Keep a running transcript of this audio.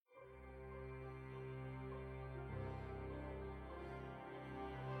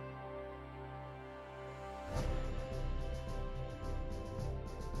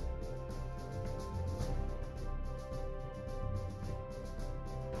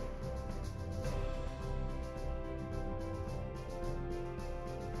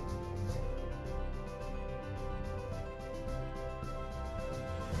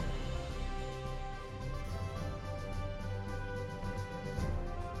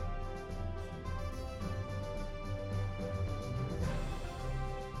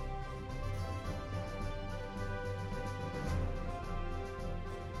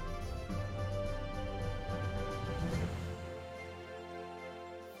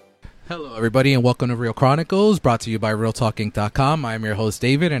Hello, everybody, and welcome to Real Chronicles, brought to you by RealTalking.com. I'm your host,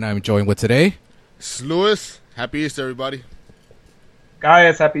 David, and I'm joined with today. It's Lewis. Happy Easter, everybody.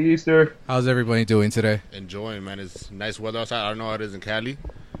 Guys, happy Easter. How's everybody doing today? Enjoying, man. It's nice weather outside. I don't know how it is in Cali.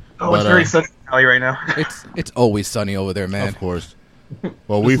 Oh, it's very sunny in Cali right now. It's always sunny over there, man. Of course.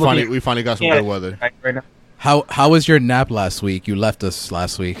 Well, we finally got some good weather. Right now. How was your nap last week? You left us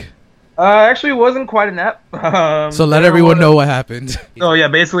last week. Actually, it wasn't quite a nap. So let everyone know what happened. So yeah,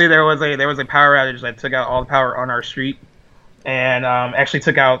 basically there was a power outage that took out all the power on our street, and actually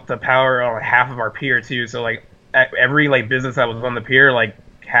took out the power on half of our pier too. So like every business that was on the pier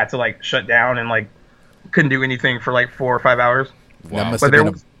had to shut down and couldn't do anything for 4 or 5 hours. Wow. But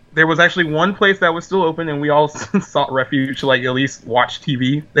there was actually one place that was still open, and we all sought refuge to at least watch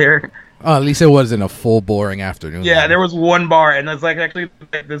TV there. Oh, at least it wasn't a full boring afternoon. Yeah, there was one bar, and it's actually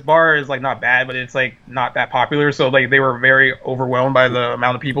this bar is not bad, but it's not that popular. So they were very overwhelmed by the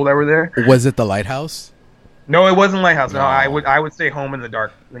amount of people that were there. Was it the Lighthouse? No, it wasn't Lighthouse. No, No. I would stay home in the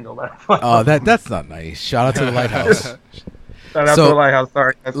dark and go back. Oh, that's not nice. Shout out to the Lighthouse. Shout out to the Lighthouse.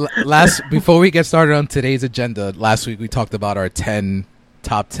 Sorry. Before we get started on today's agenda, last week we talked about our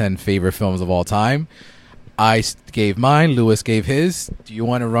top 10 favorite films of all time. I gave mine. Lewis gave his. Do you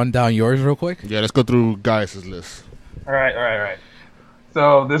want to run down yours real quick? Yeah, let's go through Gaius' list. All right.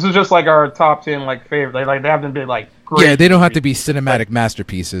 So this is just our top 10 favorite. They haven't been great. Yeah, they don't have to be cinematic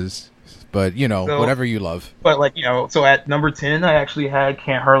masterpieces, but whatever you love. But so at number 10, I actually had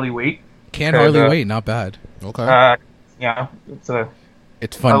Can't Hardly Wait. Can't Hardly Wait, not bad. Okay. Yeah,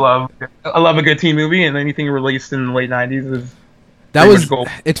 It's fun. I love a good teen movie, and anything released in the late 90s is.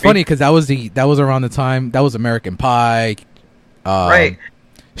 It's funny because that was around the time that was American Pie, right?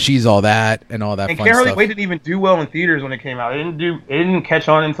 She's All That and all that. And fun Can't Hardly stuff. Wait didn't even do well in theaters when it came out. It didn't catch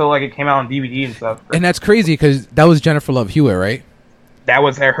on until it came out on DVD and stuff. And that's crazy because that was Jennifer Love Hewitt, right? That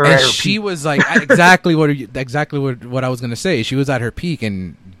was her. And she was exactly what I was gonna say. She was at her peak,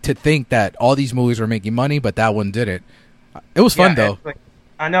 and to think that all these movies were making money, but that one didn't. It was fun though.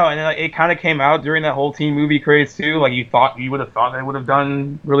 I know, and it kind of came out during that whole teen movie craze too. You would have thought they would have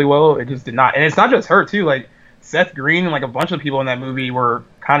done really well. It just did not. And it's not just her too. Seth Green and a bunch of people in that movie were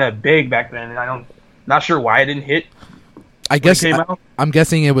kind of big back then, and not sure why it didn't hit. I'm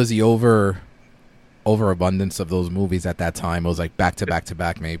guessing it was the overabundance of those movies at that time. It was back to back to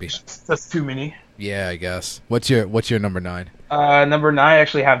back, maybe. That's too many. Yeah, I guess. What's your number 9? Number 9, I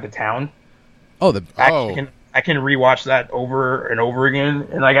actually have The Town. I can rewatch that over and over again,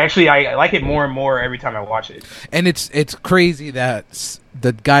 and I like it more and more every time I watch it. And it's crazy that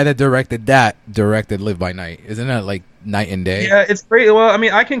the guy that directed Live by Night. Isn't that night and day? Yeah, it's great. Well, I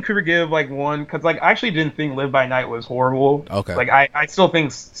mean, I can forgive one because I actually didn't think Live by Night was horrible. Okay. I still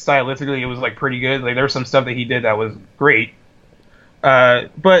think stylistically it was pretty good. There's some stuff that he did that was great.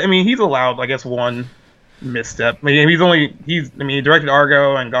 But I mean, he's allowed one misstep. I mean, he directed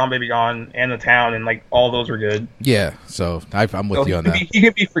Argo and Gone Baby Gone and The Town, and all those were good. Yeah, so I'm with you on that. He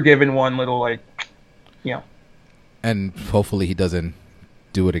can be forgiven one little and hopefully he doesn't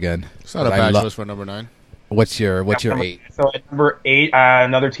do it again. It's not a bad choice for number 9. What's your 8? So at number 8,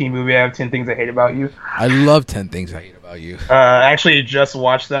 another teen movie. I have 10 Things I Hate About You. I love 10 Things I Hate About You. I actually just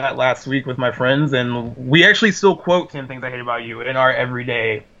watched that last week with my friends, and we actually still quote 10 Things I Hate About You in our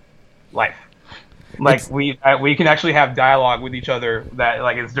everyday life. We can actually have dialogue with each other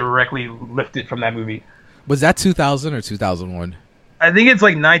that is directly lifted from that movie. Was that 2000 or 2001? I think it's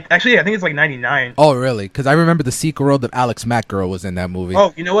Actually, I think it's 99. Oh, really? Because I remember the Secret World of Alex Mack girl was in that movie.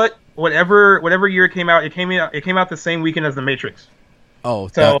 Oh, you know what? Whatever year it came out, it came out the same weekend as The Matrix. Oh,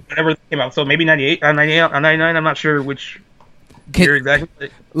 so whenever it came out, so maybe 98, 98, 99. I'm not sure which year exactly.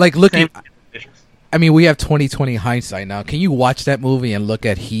 Looking. I mean, we have 20/20 hindsight now. Can you watch that movie and look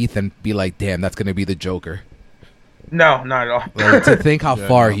at Heath and be like, "Damn, that's going to be the Joker"? No, not at all. To think how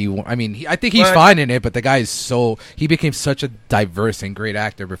far I think he's fine in it, but the guy is he became such a diverse and great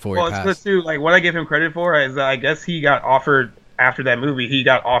actor before he passed. Well, it's good too. What I give him credit for is I guess he got offered after that movie. He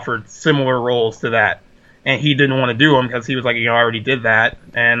got offered similar roles to that, and he didn't want to do them because he was I already did that,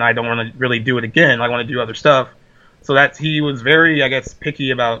 and I don't want to really do it again. I want to do other stuff. So he was very, I guess,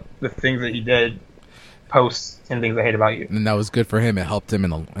 picky about the things that he did. Post 10 Things I Hate About You, and that was good for him. It helped him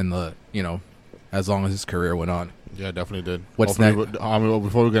in the as long as his career went on. Yeah, definitely did. What's next?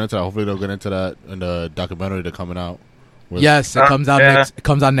 Before we get into that, hopefully they'll get into that in the documentary that's coming out. Yes, it comes out next. It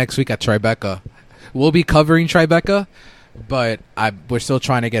comes out next week at Tribeca. We'll be covering Tribeca, but we're still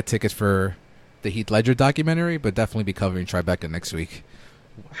trying to get tickets for the Heath Ledger documentary. But definitely be covering Tribeca next week.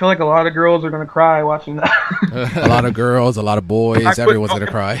 I feel like a lot of girls are gonna cry watching that. A lot of girls, a lot of boys, everyone's gonna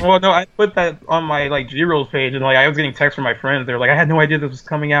cry. Well, no, I put that on my like G-Rolls page, and like I was getting texts from my friends. They're like, I had no idea this was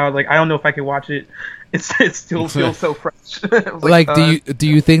coming out. Like, I don't know if I could watch it. It still feels so fresh. I was Like, do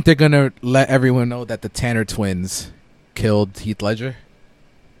you think they're gonna let everyone know that the Tanner twins killed Heath Ledger?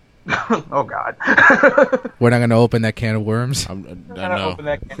 Oh God. We're not gonna open that can of worms. I I'm gonna know. open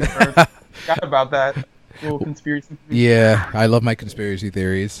that can of worms. Forgot about that little conspiracy theory. Yeah, I love my conspiracy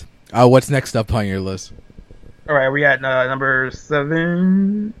theories. What's next up on your list? All right, we at number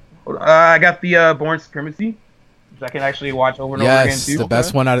 7. Hold on. I got the Born Supremacy, which I can actually watch over and over again Yes, too. the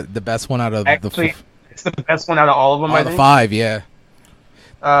best one out of Actually, it's the best one out of all of them. I the think. 5. Yeah,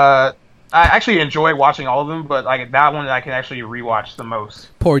 I actually enjoy watching all of them, but like that one, I can actually rewatch the most.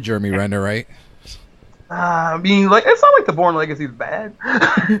 poor Jeremy Renner, right? I mean, like it's not like the Born Legacy is bad.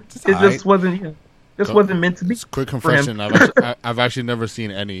 It alright. just wasn't, just wasn't meant to be. It's quick for him. confession. I've actually never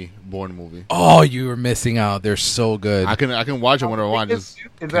seen any Bourne movie. Oh, you were missing out. They're so good. I can watch it whenever I want. The Just thing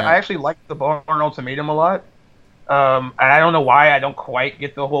is that I actually like the Born Ultimatum a lot. And I don't know why I don't quite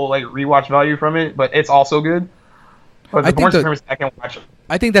get the whole like rewatch value from it, but it's also good. But I the think Born the- Supremacy I can watch.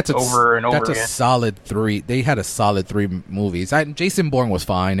 I think that's over and over that's a again. solid 3. They had a solid 3 movies. Jason Bourne was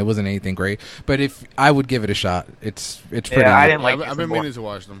fine. It wasn't anything great, but if I would give it a shot, it's pretty. Yeah, I didn't like. I've been meaning to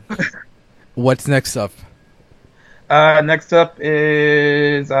watch them. What's next up? Next up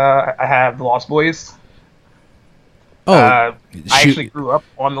is I have the Lost Boys. Oh, I Schu- actually grew up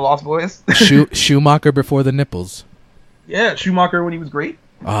on the Lost Boys. Schumacher before the nipples. Yeah, Schumacher when he was great.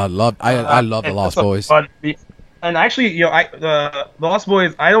 I love the And Lost that's a Boys. fun- And actually, the Lost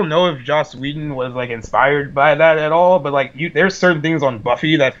Boys. I don't know if Joss Whedon was like inspired by that at all, but like, there's certain things on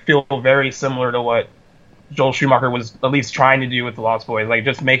Buffy that feel very similar to what Joel Schumacher was at least trying to do with the Lost Boys. Like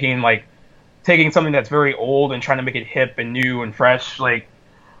just taking something that's very old and trying to make it hip and new and fresh. Like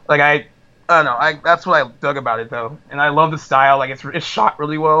I don't know. That's what I dug about it though, and I love the style. Like it's shot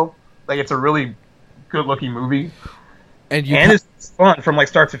really well. Like it's a really good looking movie, And it's fun from like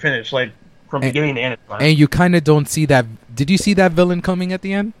start to finish. Like from beginning to end, it's fun. and you kind of don't see that. Did you see that villain coming at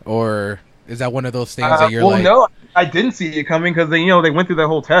the end, or is that one of those things that you're like? No, I didn't see it coming because they went through the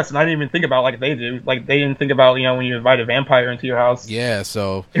whole test, and I didn't even think about like they do. Like they didn't think about when you invite a vampire into your house, Yeah,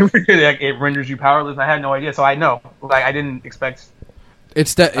 so it renders you powerless. I had no idea, so I know. Like I didn't expect.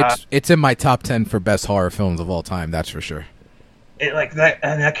 it's in my top 10 for best horror films of all time. That's for sure. It, like that,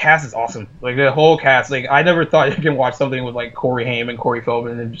 and that cast is awesome. Like the whole cast. Like I never thought you can watch something with like Corey Haim and Corey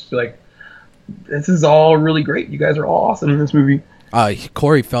Feldman and just be like, this is all really great. You guys are all awesome in this movie.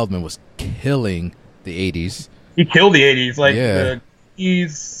 Corey Feldman was killing the 80s. He killed the '80s. Like Yeah.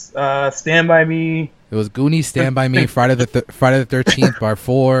 he's Stand By Me. It was Goonies, Stand By Me, Friday the 13th, Part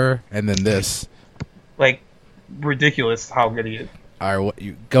 4, and then this. Like ridiculous how good he is. All right,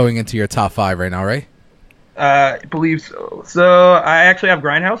 you going into your top 5 right now, right? I believe so. So I actually have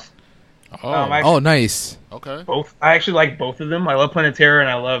Grindhouse. Oh, I- Nice. okay. Both. I actually like both of them. I love Planet Terror and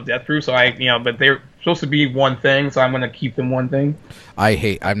I love Death Proof. So but they're supposed to be one thing. So I'm gonna keep them one thing. I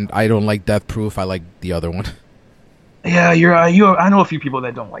don't like Death Proof. I like the other one. Yeah, I know a few people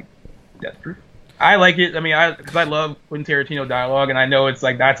that don't like Death Proof. I like it. I mean, because I love Quentin Tarantino dialogue, and I know it's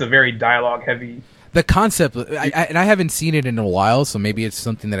like that's a very dialogue heavy. The concept, and I haven't seen it in a while, so maybe it's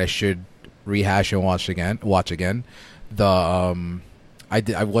something that I should rehash and watch again.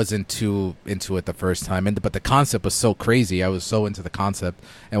 I wasn't too into it the first time, but the concept was so crazy. I was so into the concept,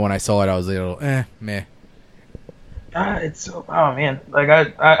 and when I saw it, I was a little meh. It's so, oh man, like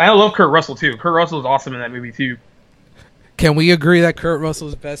I love Kurt Russell too. Kurt Russell is awesome in that movie too. Can we agree that Kurt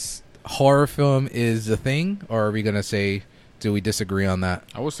Russell's best horror film is The Thing, or are we gonna say? Do we disagree on that?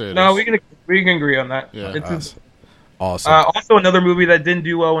 I would say it No, is. we can agree on that. Yeah. It's Awesome. also another movie that didn't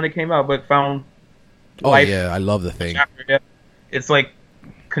do well when it came out, but found life I love The Thing. after. Yeah. It's like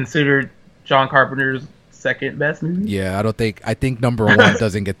considered John Carpenter's second best movie. Yeah, I think number 1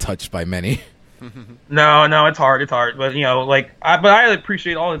 doesn't get touched by many. No, it's hard, but I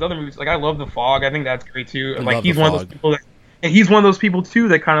appreciate all his other movies. Like I love The Fog. I think that's great too. And, I like love he's The one of Fog. those people he's one of those people too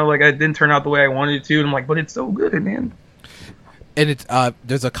that kind of like it didn't turn out the way I wanted it to, and I'm like, but it's so good, man. And it's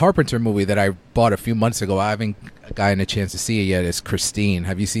there's a Carpenter movie that I bought a few months ago. I haven't gotten a chance to see it yet. It's Christine.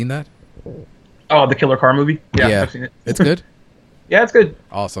 Have you seen that? Oh, the Killer Car movie. Yeah, I've seen it. It's good. Yeah, it's good.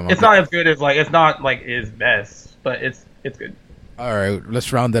 Awesome. It's not as good as it's not like his best, but it's good. All right,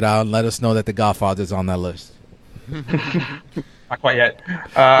 let's round it out and let us know that The Godfather's on that list. Not quite yet.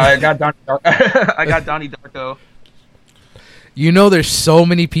 I got Donnie Darko. You know, there's so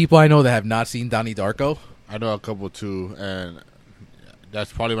many people I know that have not seen Donnie Darko. I know a couple too, and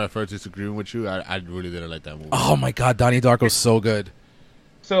that's probably my first disagreement with you. I really didn't like that movie. Oh my God, Donnie Darko's so good.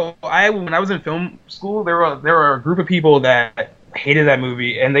 So when I was in film school, there were a group of people that hated that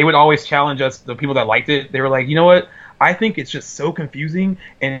movie, and they would always challenge us, the people that liked it. They were like, you know what? I think it's just so confusing,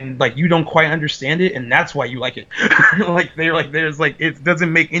 and like you don't quite understand it, and that's why you like it. Like they're like, there's like it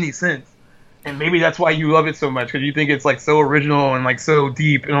doesn't make any sense, and maybe that's why you love it so much because you think it's like so original and like so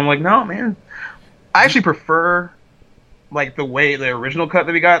deep. And I'm like, no, man, I actually prefer like the original cut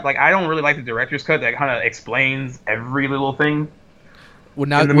that we got. Like I don't really like the director's cut that kind of explains every little thing. Well,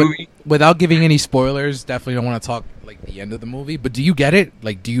 now, in the movie. Without giving any spoilers, definitely don't want to talk like the end of the movie. But do you get it?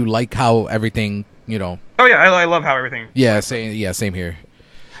 Like, do you like how everything, you know? Oh yeah, I love how everything. Yeah, same here.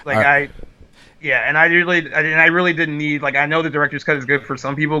 Like and I really didn't need, like, I know the director's cut is good for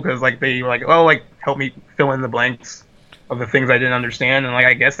some people because like they were like, oh, like help me fill in the blanks of the things I didn't understand, and like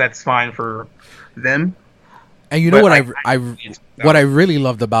I guess that's fine for them. And you know what what I really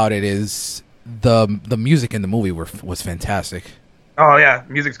loved about it is the music in the movie was fantastic. Oh yeah,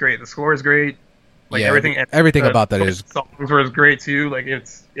 music's great. The score is great. Like yeah, everything about that is songs were great too. Like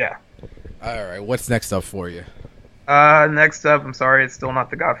it's All right, what's next up for you? Next up, I'm sorry, it's still not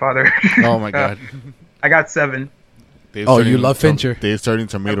The Godfather. Oh my god. I got 7. You love Fincher. Dave's starting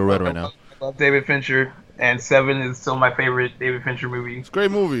tomato red right now. I love David Fincher, and 7 is still my favorite David Fincher movie. It's a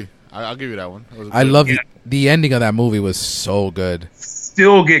great movie. I'll give you that one. I love the ending of that movie was so good.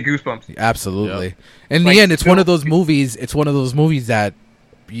 Still get goosebumps. Absolutely. Yep. In the end, it's one of those movies. It's one of those movies that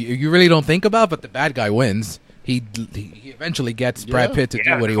you really don't think about, but the bad guy wins. He eventually gets Brad Pitt to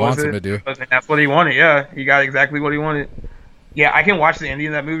do what he wants him to do. And that's what he wanted. Yeah, he got exactly what he wanted. Yeah, I can watch the ending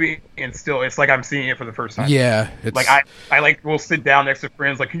of that movie and still, it's like I'm seeing it for the first time. Yeah, like I like will sit down next to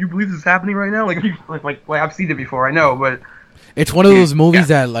friends like, can you believe this is happening right now? Like I've seen it before, I know, but it's one of those movies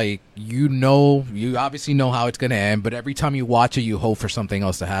that like you obviously know how it's gonna end, but every time you watch it, you hope for something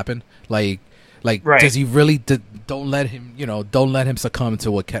else to happen. Like right. Does he really don't let him succumb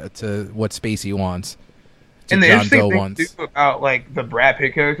to what Spacey wants. And the interesting thing too about like the Brad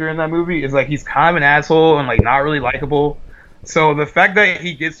Pitt character in that movie is like he's kind of an asshole and like not really likable. So the fact that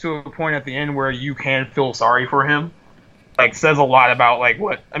he gets to a point at the end where you can feel sorry for him, like says a lot about like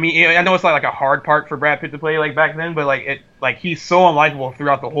what I mean. I know it's like a hard part for Brad Pitt to play like back then, but like he's so unlikable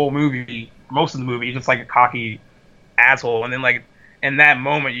throughout the whole movie, most of the movie. He's just like a cocky asshole, and then like in that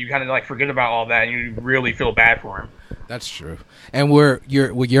moment you kind of like forget about all that and you really feel bad for him. That's true. And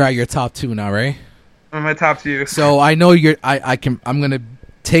you're at your top 2 now, right? I'm my top 2. So I know I'm gonna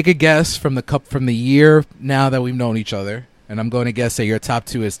take a guess from the year now that we've known each other, and I'm going to guess that your top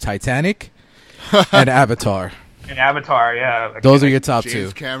 2 is Titanic and Avatar. And Avatar, yeah. Those are your top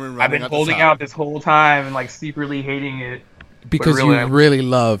James 2. Cameron I've been holding out this whole time and like secretly hating it because you really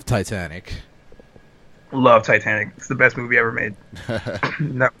love Titanic. Love Titanic. It's the best movie ever made.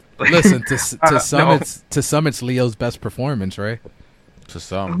 No. Listen, to some it's Leo's best performance, right? To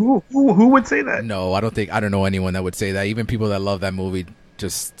some. Who would say that? No, I don't know anyone that would say that. Even people that love that movie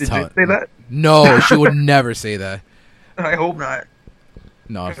just Did you say that? No, she would never say that. I hope not.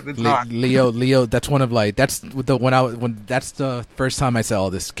 No, Leo. That's one of like that's that's the first time I said, "Oh,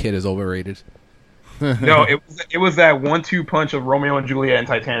 this kid is overrated." No, it was that 1-2 punch of Romeo and Juliet and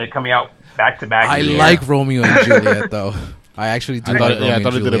Titanic coming out back to back. I like Romeo and Juliet though. I actually do. I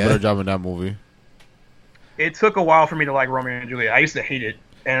thought he did a better job in that movie. It took a while for me to like Romeo and Juliet. I used to hate it,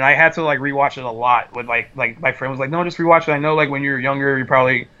 and I had to like rewatch it a lot. With like my friend was like, "No, just rewatch it." I know like when you're younger, you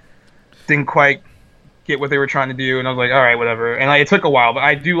probably didn't quite get what they were trying to do, and I was like, "All right, whatever." And like, it took a while, but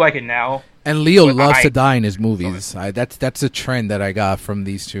I do like it now. And Leo loves to die in his movies. That's a trend that I got from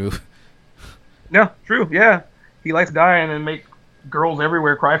these two. No, true. Yeah, he likes to die and then make girls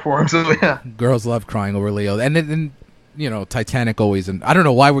everywhere cry for him. So yeah, girls love crying over Leo, and then. You know, Titanic always, and I don't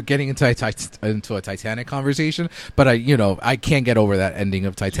know why we're getting into a Titanic conversation, but I can't get over that ending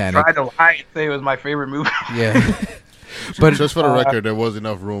of Titanic. I tried to lie and say it was my favorite movie. Yeah, but just for the record, there was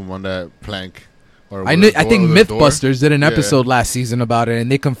enough room on that plank. I think MythBusters did an episode last season about it, and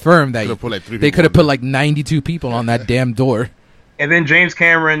they confirmed that they could have put like 92 people on that damn door. And then James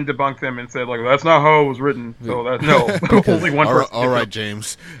Cameron debunked them and said, like, that's not how it was written. So only one person. All right,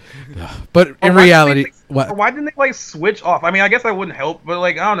 James. But in reality, why didn't they like switch off? I mean, I guess that wouldn't help, but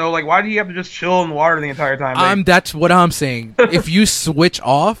like I don't know, like why do you have to just chill in the water the entire time? Like, that's what I'm saying. If you switch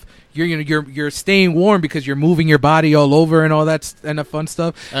off, you're staying warm because you're moving your body all over and all that and the fun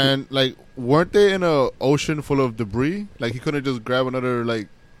stuff. And like, weren't they in a ocean full of debris? Like he couldn't just grab another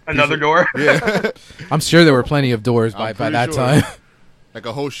door. Yeah, I'm sure there were plenty of doors by that time. Like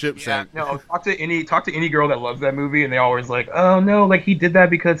a whole ship sank. No, talk to any girl that loves that movie, and they always like, oh no, like he did that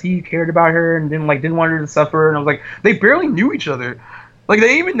because he cared about her and didn't want her to suffer. And I was like, they barely knew each other. Like they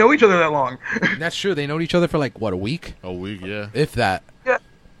didn't even know each other that long. That's true. They know each other for like what, a week? A week, yeah. If that. Yeah.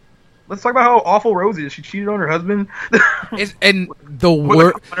 let's talk about how awful Rose is. She cheated on her husband. And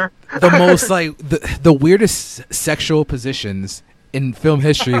the most like the weirdest sexual positions in film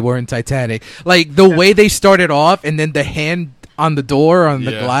history were in Titanic. Like the way they started off, and then the hand on the door on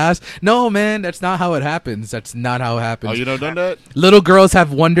the glass. No, man, that's not how it happens. That's not how it happens. Oh, you never done that? Little girls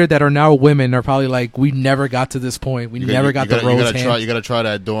have wondered that are now women are probably like, we never got to this point. We never got the rose hand. You gotta try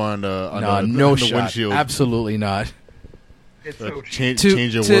that door on the no the shot. windshield. Absolutely not. It's so change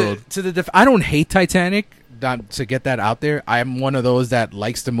your world. I don't hate Titanic. Not to get that out there, I'm one of those that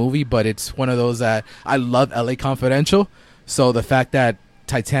likes the movie, but it's one of those that I love LA Confidential. So the fact that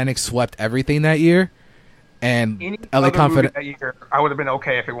Titanic swept everything that year, and Any LA other Confidential, movie that year, I would have been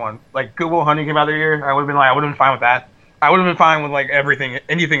okay if it won. Like Good Will Hunting came out that year, I would have been fine with that. I would have been fine with like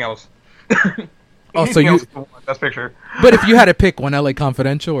anything else. Oh, so you Best Picture. But if you had to pick one, LA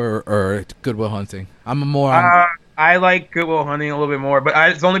Confidential or Good Will Hunting, I'm more on. I like Good Will Hunting a little bit more, but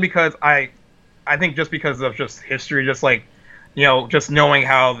it's only because I think just because of just history, just like, you know, just knowing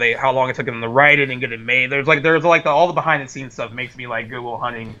how long it took them to write it and get it made. There's all the behind the scenes stuff makes me like Good Will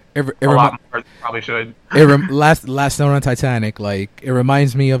Hunting a lot more than probably should. Last note on Titanic, like it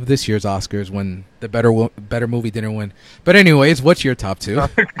reminds me of this year's Oscars when the better movie didn't win. But anyways, what's your top two?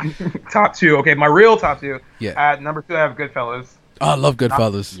 Top two, okay, my real top two. Yeah. At number 2, I have Goodfellas. Oh, I love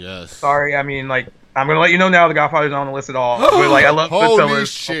Goodfellas. Yes. Sorry, I mean, like, I'm gonna let you know now the Godfather's not on the list at all. But like, I love Holy Goodfellas.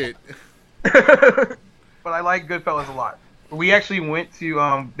 shit. But I like Goodfellas a lot. We actually went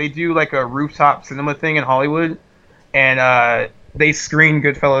to they do like a rooftop cinema thing in Hollywood, and they screened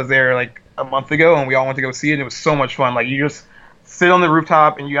Goodfellas there like a month ago, and we all went to go see it. And it was so much fun. Like you just sit on the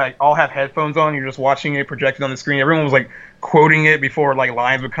rooftop, and you like, all have headphones on. And you're just watching it projected on the screen. Everyone was like quoting it before like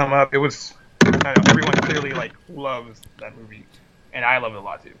lines would come up. It was everyone clearly like loves that movie, and I love it a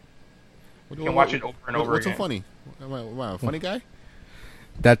lot too. You can watch it over and over again. What's so funny? Am I a funny guy?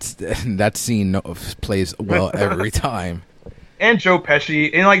 That scene plays well every time. And Joe Pesci,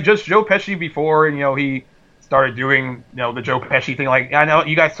 and like just Joe Pesci before, and you know, he started doing, you know, the Joe Pesci thing. Like I know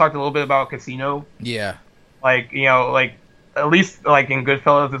you guys talked a little bit about Casino. Yeah. Like, you know, like at least like in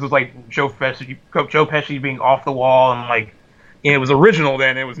Goodfellas, this was like Joe Pesci being off the wall, and like, you know, it was original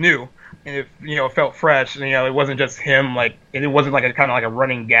then, it was new, and it, you know, it felt fresh, and you know, it wasn't just him, like it wasn't like a kind of like a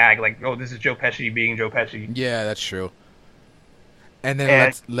running gag, like, oh, this is Joe Pesci being Joe Pesci. Yeah, that's true. And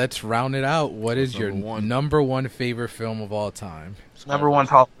then let's round it out. What is your number one favorite film of all time? Number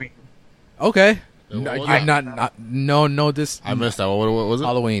one's Halloween. Okay. No, this. I missed that. What was it?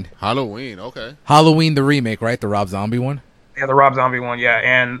 Halloween. Halloween. Okay. Halloween the remake, right? The Rob Zombie one. Yeah, the Rob Zombie one. Yeah,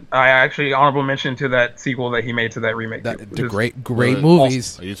 and I actually honorable mention to that sequel that he made to that remake. The great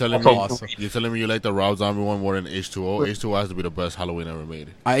movies. Are you telling me? Awesome. You telling me you like the Rob Zombie one more than H2O? H2O has to be the best Halloween ever made.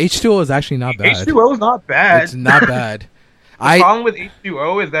 H2O is actually not bad. H2O is not bad. It's not bad. The problem with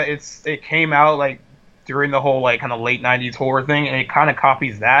H2O is that it came out like during the whole like kind of late 90s horror thing, and it kind of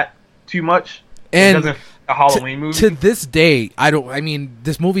copies that too much. And it doesn't a Halloween movie. To this day,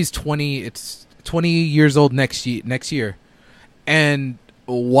 this movie's 20 years old next year. And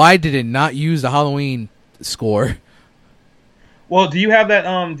why did it not use the Halloween score? Well, do you have that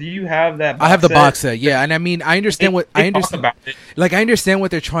I have the box set. Yeah, and I mean, I understand what they're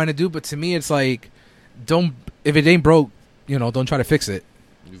trying to do, but to me it's like, if it ain't broke, you know, don't try to fix it.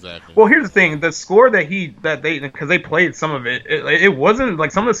 Exactly. Well, here's the thing: the score because they played some of it, it wasn't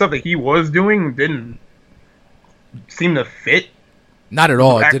like some of the stuff that he was doing didn't seem to fit. Not at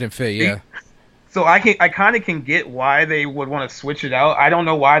all. It didn't fit. Yeah. So I kind of can get why they would want to switch it out. I don't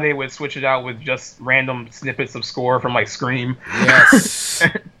know why they would switch it out with just random snippets of score from like Scream. Yes.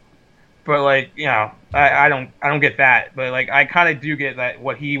 But like, you know, I don't get that. But like, I kind of do get that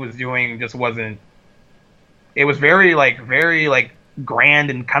what he was doing just wasn't. It was very grand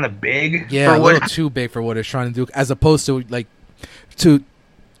and kind of big. Yeah, a little too big for what it's trying to do. As opposed to like, so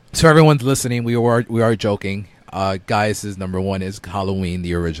everyone's listening, we are joking. Guys' number one is Halloween,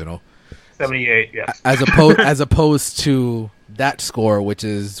 the original. 78, yes. As opposed to that score, which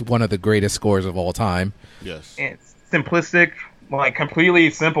is one of the greatest scores of all time. Yes. And it's simplistic, like completely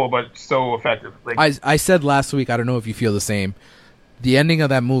simple, but so effective. Like, I said last week, I don't know if you feel the same. The ending of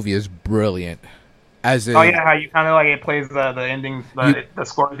that movie is brilliant. How you kind of like it plays the ending, the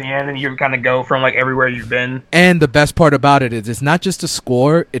score at the end, and you kind of go from like everywhere you've been. And the best part about it is it's not just the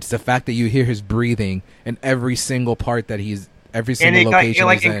score; it's the fact that you hear his breathing in every single part that every single location.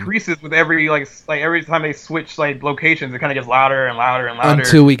 And it increases with every every time they switch like locations, it kind of gets louder and louder and louder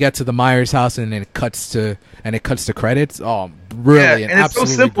until we get to the Myers house, and then it cuts to credits. Oh, brilliant! Yeah, and it's so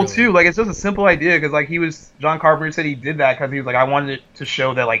simple brilliant. too. Like it's just a simple idea because like John Carpenter said he did that because he was like, I wanted it to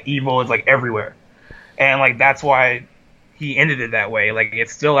show that like evil is like everywhere. And like that's why he ended it that way. Like,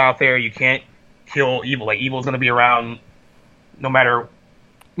 it's still out there. You can't kill evil. Like, evil's going to be around no matter,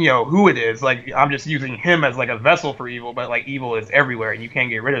 who it is. Like, I'm just using him as like a vessel for evil, but like evil is everywhere and you can't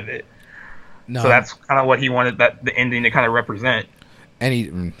get rid of it. No. So that's kind of what he wanted the ending to kind of represent. And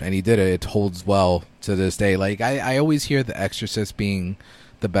he did it. It holds well to this day. Like, I always hear The Exorcist being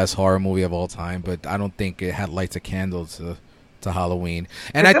the best horror movie of all time, but I don't think it had lights a candle to Halloween.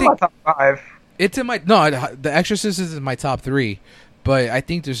 And it's I think my top 5. It's in my The Exorcist is in my top 3, but I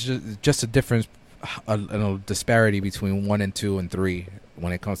think there's just a difference, a disparity between 1 and 2 and 3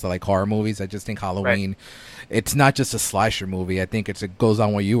 when it comes to like horror movies. I just think Halloween, it's not just a slasher movie. I think it goes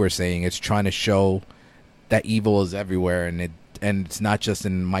on what you were saying. It's trying to show that evil is everywhere, and it's not just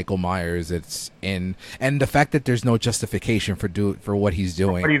in Michael Myers. It's in the fact that there's no justification for what he's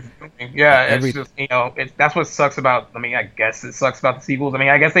doing. Yeah, it's just that's what sucks about. I mean, I guess it sucks about the sequels. I mean,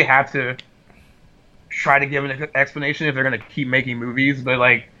 I guess they have to try to give an explanation if they're going to keep making movies, but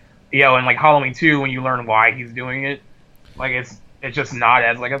like, and like Halloween 2, when you learn why he's doing it, like it's just not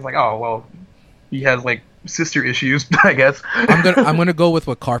as like, it's like, oh well, he has like sister issues, I guess. I'm gonna go with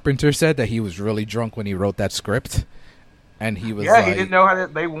what Carpenter said, that he was really drunk when he wrote that script, and he was he didn't know how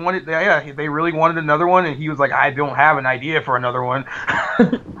they wanted. They really wanted another one, and he was like, I don't have an idea for another one.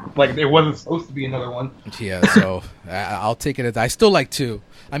 Like, there wasn't supposed to be another one. Yeah, so I'll take it as I still like 2.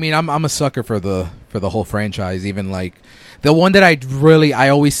 I mean, I'm a sucker for the whole franchise. Even like the one that I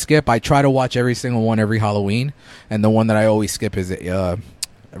always skip. I try to watch every single one every Halloween, and the one that I always skip is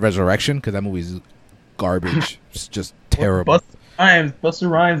Resurrection, because that movie's garbage. It's just terrible.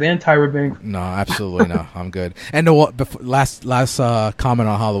 Busta Rhymes and Tyra Banks. No, absolutely not. I'm good. And the last comment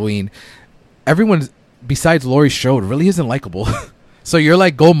on Halloween, everyone besides Laurie Strode really isn't likable. So you're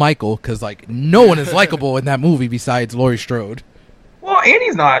like, go Michael, because like no one is likable in that movie besides Laurie Strode. Well,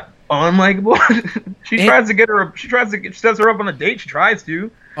 Annie's not unlikable. She sets her up on a date. She tries to.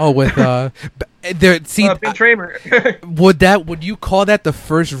 Oh, with Ben Tramer. Would you call that the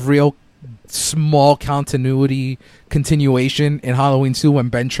first real small continuation in Halloween 2 when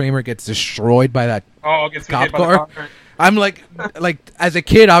Ben Tramer gets destroyed by that cop car? I'm like as a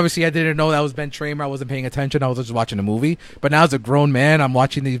kid, obviously I didn't know that was Ben Tramer. I wasn't paying attention. I was just watching a movie. But now as a grown man, I'm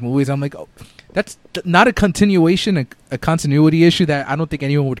watching these movies. I'm like, oh, that's not a continuation, a continuity issue that I don't think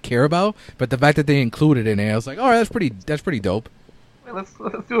anyone would care about. But the fact that they included it in it, I was like, all right, that's pretty dope. Let's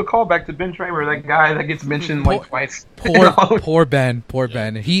do a callback to Ben Tramer, that guy that gets mentioned like twice. Poor Ben.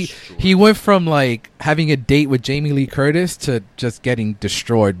 He went from like having a date with Jamie Lee Curtis to just getting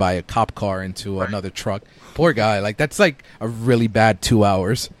destroyed by a cop car into another truck. Poor guy. Like, that's like a really bad 2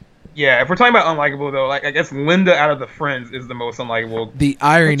 hours. Yeah, if we're talking about unlikable though, like I guess Linda out of the Friends is the most unlikable. The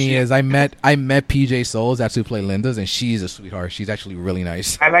irony is I met PJ Souls, that's who played Linda's, and she's a sweetheart. She's actually really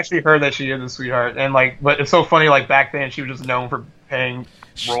nice. I've actually heard that she is a sweetheart, and like, but it's so funny. Like back then, she was just known for playing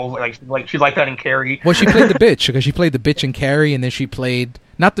roles like she's like that in Carrie. Well, she played the bitch because she played the bitch in Carrie, and then she played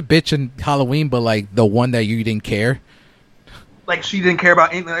not the bitch in Halloween, but like the one that you didn't care. Like, she didn't care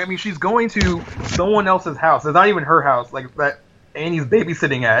about anything. I mean, she's going to someone else's house. It's not even her house. Like that Annie's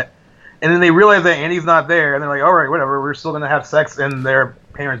babysitting at. And then they realize that Annie's not there, and they're like, all right, whatever, we're still going to have sex in their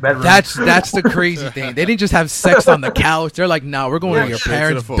parents' bedroom. That's the crazy thing. They didn't just have sex on the couch. They're like, no, we're going to your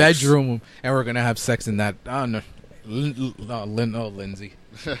parents' bedroom, and we're going to have sex in that. Oh, no. Lindsay.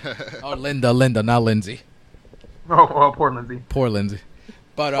 Oh, Linda, not Lindsay. Oh, poor Lindsay. Poor Lindsay.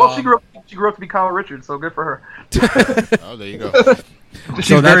 But, well, she grew up to be Kyle Richards, so good for her. Oh, there you go.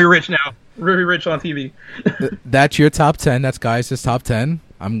 She's very rich now. Very rich on TV. That's your top 10. That's Guys' top 10.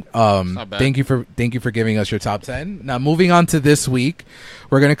 Thank you for giving us your top 10. Now, moving on to this week,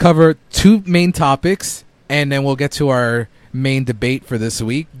 we're going to cover 2 main topics, and then we'll get to our main debate for this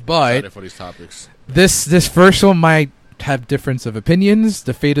week. But for these topics, this first one might have difference of opinions.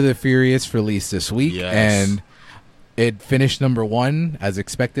 The Fate of the Furious released this week, and it finished number 1 as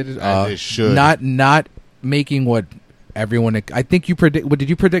expected. As it should. Not making what everyone. I think you predict. What did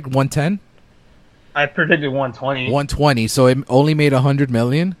you predict? 110. I predicted 120. 120, so it only made 100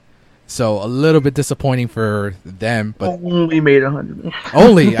 million. So a little bit disappointing for them, but only made 100 million.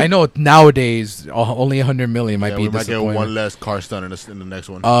 Only, I know nowadays only 100 million might be disappointing. We might get one less car stunt in the next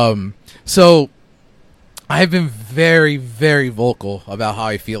one. So I've been very, very vocal about how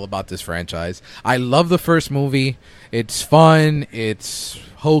I feel about this franchise. I love the first movie. It's fun. It's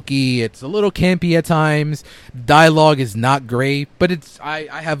hokey. It's a little campy at times. Dialogue is not great, but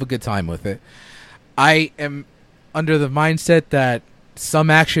I have a good time with it. I am under the mindset that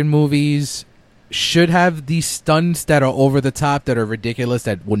some action movies should have these stunts that are over the top, that are ridiculous,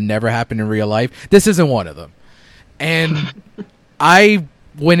 that would never happen in real life. This isn't one of them. And I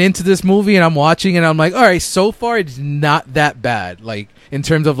went into this movie and I'm watching and I'm like, all right, so far it's not that bad. Like in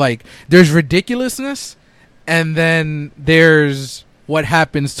terms of like, there's ridiculousness, and then there's what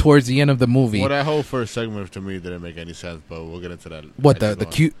happens towards the end of the movie. Well, that whole first segment to me didn't make any sense, but we'll get into that. What the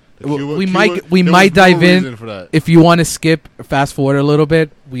cute? We Cuba, might dive in in if you want to skip, fast forward a little bit.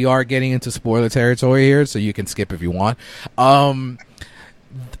 We are getting into spoiler territory here, so you can skip if you want.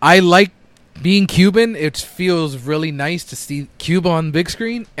 I like being Cuban. It feels really nice to see Cuba on the big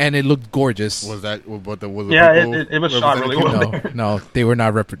screen, and it looked gorgeous. Was that what the was it was shot really well. No, they were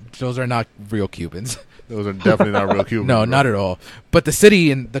not. Those are not real Cubans. Those are definitely not real Cubans. No, bro. not at all. But the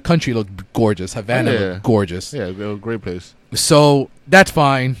city and the country looked gorgeous. Havana looked gorgeous. Yeah, it was a great place. So that's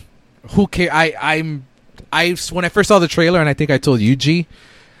fine. Who cares? When I first saw the trailer, and I think I told you, G,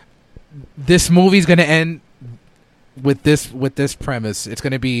 this movie's gonna end with this premise. It's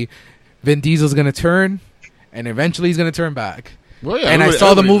gonna be Vin Diesel's gonna turn, and eventually he's gonna turn back. Well, yeah, and I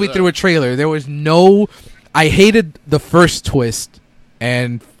saw the movie through a trailer. There was no. I hated the first twist,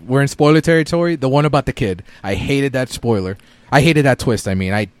 and we're in spoiler territory. The one about the kid. I hated that spoiler. I hated that twist. I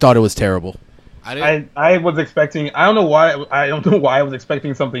mean, I thought it was terrible. I was expecting. I don't know why I was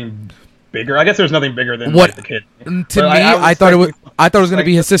expecting something bigger. I guess there's nothing bigger than what like, the kid. To me, I thought it was going to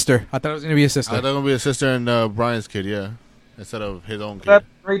be his sister. I thought it was going to be his sister. I thought it was going to be his sister and Brian's kid. Yeah, instead of his own kid. That's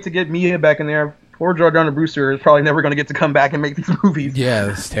great to get Mia back in there. Poor Jordana Brewster is probably never going to get to come back and make these movies. Yeah,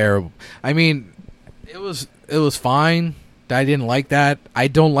 it's terrible. I mean, it was fine. I didn't like that. I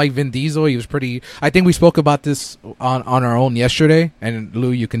don't like Vin Diesel. He was pretty. I think we spoke about this on our own yesterday. And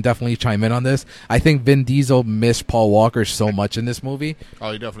Lou, you can definitely chime in on this. I think Vin Diesel missed Paul Walker so much in this movie.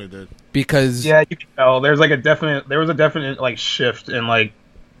 Oh, he definitely did. Because yeah, you can tell there was a definite like shift in like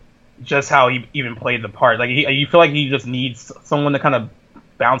just how he even played the part. Like you feel like he just needs someone to kind of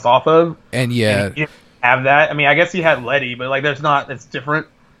bounce off of. And yeah, and he didn't have that. I mean, I guess he had Letty, but like there's not. It's different.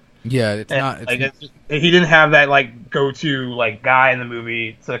 Yeah, it's and, not. It's he didn't have that like go-to like guy in the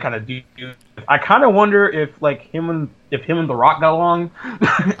movie to kind of do. I kind of wonder if like him and The Rock got along,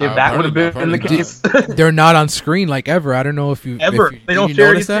 if that would have been the case. They're not on screen like ever. I don't know if you they don't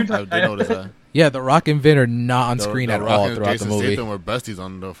share notice that. I did notice that. Yeah, The Rock and Vin are not on screen at all throughout Jason the movie. Statham were besties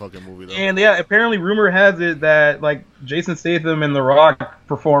on the fucking movie though. And yeah, apparently rumor has it that like Jason Statham and The Rock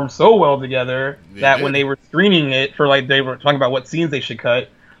performed so well together that when they were screening it for like they were talking about what scenes they should cut.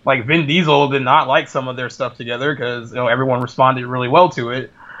 Like Vin Diesel did not like some of their stuff together because everyone responded really well to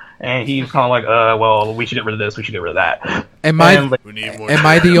it, and he's kind of like, well, we should get rid of this, we should get rid of that. Am I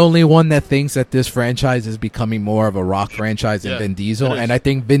the only one that thinks that this franchise is becoming more of a Rock franchise than Vin Diesel? And I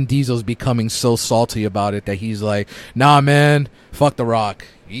think Vin Diesel's becoming so salty about it that he's like, nah, man, fuck The Rock.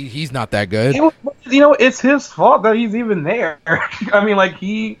 He's not that good. It's his fault that he's even there. I mean, like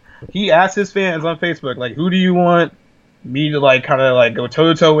he asked his fans on Facebook, like, who do you want me to like kind of like go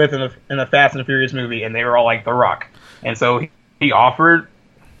toe to toe with in a Fast and Furious movie, and they were all like The Rock, and so he offered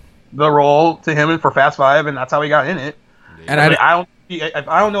the role to him for Fast 5, and that's how he got in it. And I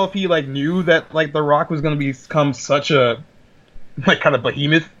don't know if he like knew that like The Rock was going to become such a like kind of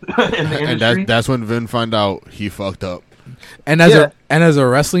behemoth in the industry. And that's when Vin found out he fucked up. And as a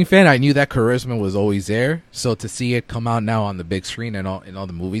wrestling fan, I knew that charisma was always there. So to see it come out now on the big screen and all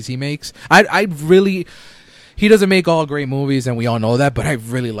the movies he makes, I really. He doesn't make all great movies, and we all know that, but I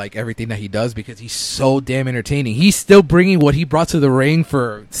really like everything that he does because he's so damn entertaining. He's still bringing what he brought to the ring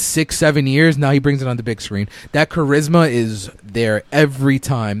for 6-7 years. Now he brings it on the big screen. That charisma is there every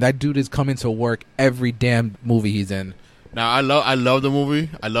time. That dude is coming to work every damn movie he's in. Now, I love the movie.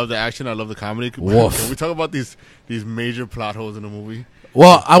 I love the action. I love the comedy. Woof. When we talk about these major plot holes in the movie.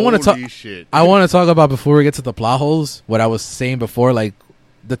 Well, I want to talk. Shit. I want to talk about before we get to the plot holes. What I was saying before, like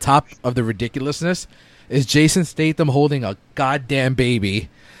the top of the ridiculousness. Is Jason Statham holding a goddamn baby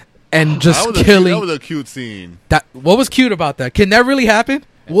and just killing? That was a cute scene. What was cute about that? Can that really happen?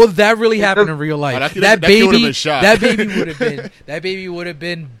 Will that really happen in real life? That baby would have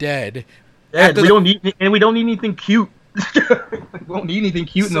been dead. Yeah, we don't need anything cute. We don't need anything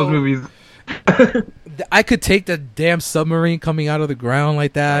cute in those movies. I could take the damn submarine coming out of the ground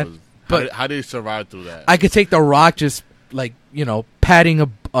like that. But how did he survive through that? I could take the Rock just like patting a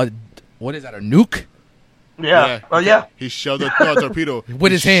what is that, a nuke? Yeah. Well, yeah. He shoved the torpedo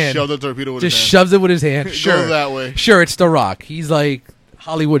with his hand. Shoved the torpedo with his hand. Just shoves it with his hand. Sure. Goes that way. Sure, it's The Rock. He's like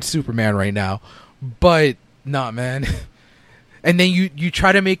Hollywood Superman right now. But nah, man. And then you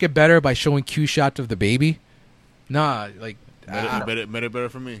try to make it better by showing cue shots of the baby. Nah, like made it better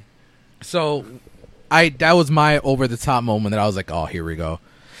for me. So that was my over the top moment that I was like, oh, here we go.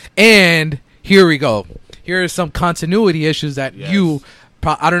 And here we go. Here are some continuity issues that you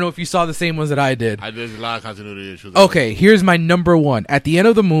I don't know if you saw the same ones that I did. There's a lot of continuity issues. Okay, here's my number one. At the end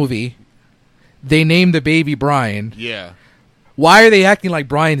of the movie, they named the baby Brian. Yeah. Why are they acting like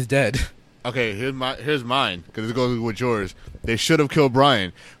Brian's dead? Okay, here's mine, because it goes with yours. They should have killed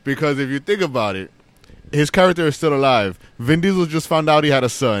Brian, because if you think about it, his character is still alive. Vin Diesel just found out he had a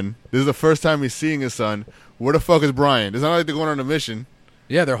son. This is the first time he's seeing his son. Where the fuck is Brian? It's not like they're going on a mission.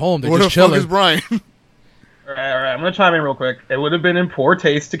 Yeah, they're home. They're Where just the chilling. fuck is Brian? All right. I'm gonna chime in real quick. It would have been in poor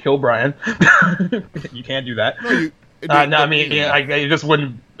taste to kill Brian. You can't do that. It just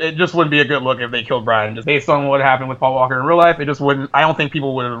wouldn't. It just wouldn't be a good look if they killed Brian. Just based on what happened with Paul Walker in real life, it just wouldn't. I don't think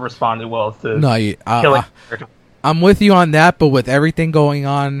people would have responded well to killing. I'm with you on that, but with everything going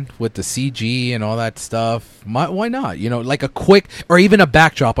on with the CG and all that stuff, why not? You know, like a quick or even a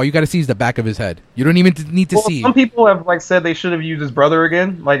backdrop. All you got to see is the back of his head. You don't even need to see. Some people have said they should have used his brother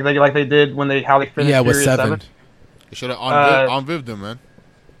again, like they did when they finished. Yeah, with Furious 7. They should have on-vived him, man.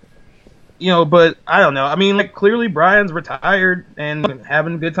 You know, but I don't know. I mean, clearly Brian's retired and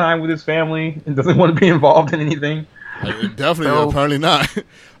having a good time with his family and doesn't want to be involved in anything. Definitely, apparently not.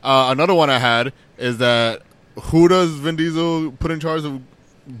 Another one I had is that who does Vin Diesel put in charge of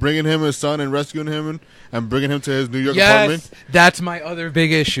bringing him his son and rescuing him and bringing him to his New York apartment? That's my other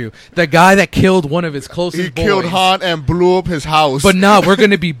big issue. The guy that killed one of his closest boys. He killed Han and blew up his house. But no, we're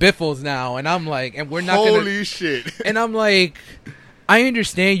going to be Biffles now. And I'm like, and we're not going to... Holy shit. And I'm like, I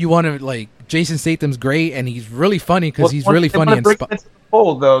understand you want to, Jason Statham's great and he's really funny because he's really funny and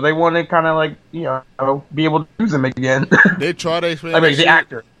fold though. They want to kind of be able to use him again. They try to explain. The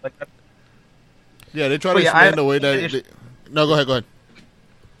actor. Yeah, they try to explain the way that. No, go ahead.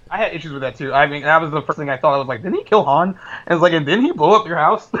 I had issues with that too. I mean, that was the first thing I thought. I was like, didn't he kill Han? And and didn't he blow up your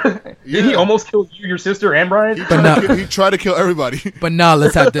house? Did he almost kill you, your sister, and Brian? He tried to kill everybody. But now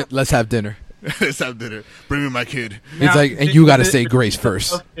let's have dinner. Let's have dinner. Bring me my kid. It's and you got to say grace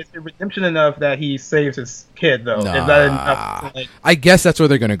first. Is it redemption enough that he saves his kid though? Is that enough? I guess that's where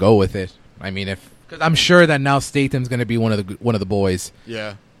they're gonna go with it. I mean, because I'm sure that now Statham's gonna be one of the boys.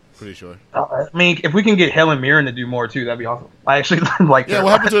 Yeah. Pretty sure. I mean, if we can get Helen Mirren to do more too, that'd be awesome. I actually like. Yeah, what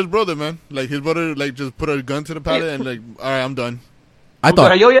happened to his brother, man? His brother, just put a gun to the pallet and all right, I'm done. I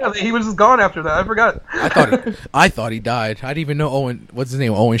thought, he was just gone after that. I forgot. I thought he died. I didn't even know what's his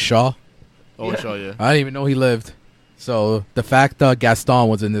name? Owen Shaw. Owen Shaw, yeah. I didn't even know he lived. So the fact Gaston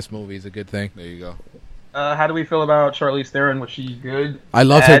was in this movie is a good thing. There you go. How do we feel about Charlize Theron? Was she good? I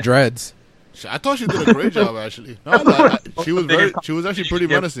love her dreads. I thought she did a great job, actually. No, she was actually pretty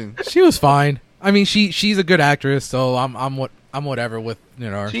menacing. She was fine. I mean, she's a good actress, so I'm whatever with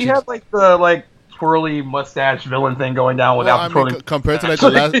her. She had the twirly mustache villain thing going down without the twirly. Compared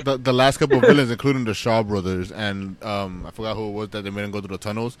to the last couple of villains, including the Shaw brothers and I forgot who it was that they made him go through the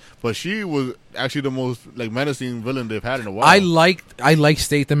tunnels, but she was actually the most menacing villain they've had in a while. I liked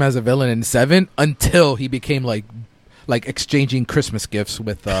Statham as a villain in 7 until he became like exchanging Christmas gifts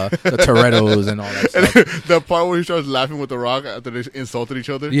with the Torettos and all that stuff. The part where he starts laughing with The Rock after they insulted each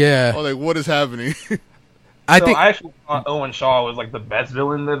other. Yeah. Oh, what is happening? I actually thought Owen Shaw was the best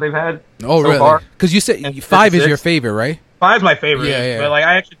villain that they've had. Oh, so really? Because you said 5 is your favorite, right? 5's my favorite. Yeah. But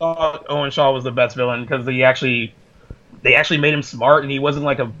I actually thought Owen Shaw was the best villain because they actually made him smart and he wasn't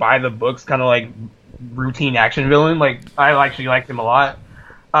a by the books kind of routine action villain. I actually liked him a lot.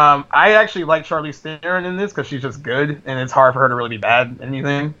 I actually like Charlize Theron in this because she's just good, and it's hard for her to really be bad at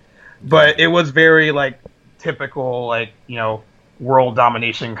anything. But it was very typical world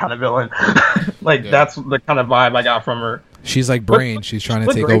domination kind of villain. That's the kind of vibe I got from her. She's like Brain. She's trying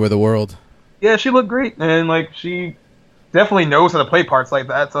to take over the world. Yeah, she looked great, and she definitely knows how to play parts like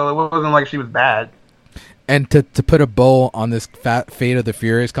that. So it wasn't like she was bad. And to put a bow on this Fate of the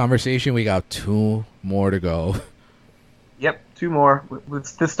Furious conversation, we got 2 more to go. Yep, 2 more.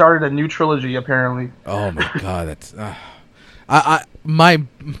 This started a new trilogy, apparently. Oh my god, that's my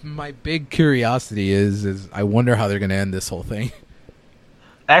big curiosity is I wonder how they're gonna end this whole thing.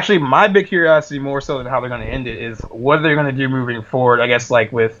 Actually, my big curiosity more so than how they're gonna end it is what they're gonna do moving forward. I guess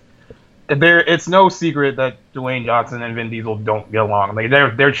it's no secret that Dwayne Johnson and Vin Diesel don't get along.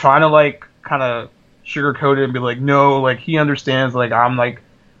 They're trying to kind of sugarcoat it and be no, he understands. I'm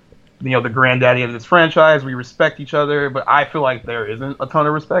the granddaddy of this franchise. We respect each other, but I feel like there isn't a ton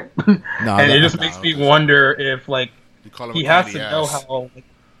of respect, and it just makes me wonder if he has to know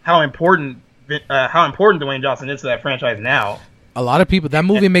how important Dwayne Johnson is to that franchise now. A lot of people. That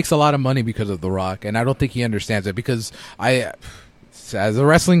movie makes a lot of money because of The Rock, and I don't think he understands it. Because as a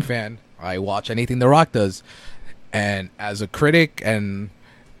wrestling fan, I watch anything The Rock does, and as a critic and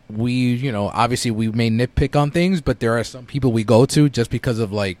we, obviously we may nitpick on things, but there are some people we go to just because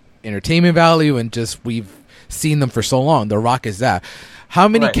of entertainment value and just we've seen them for so long. The Rock is that. How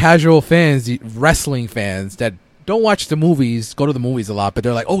many Right. casual fans, wrestling fans that don't watch the movies, go to the movies a lot, but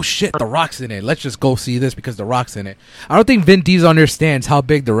they're like, oh shit, The Rock's in it. Let's just go see this because The Rock's in it. I don't think Vin Diesel understands how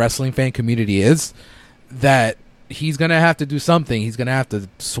big the wrestling fan community is, that he's going to have to do something. He's going to have to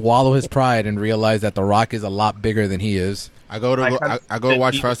swallow his pride and realize that The Rock is a lot bigger than he is. I go to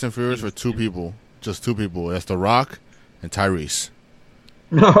watch Fast and Furious for two people, just two people. That's The Rock and Tyrese.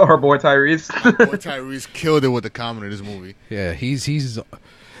 Our boy Tyrese. Boy, Tyrese killed it with the comedy in this movie. Yeah, he's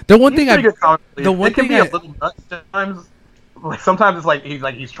the one thing Pretty good comic relief. the one it can thing be I- a little nuts sometimes. Like sometimes it's like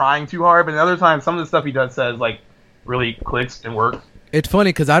he's trying too hard, but other times some of the stuff he does says like really clicks and works. It's funny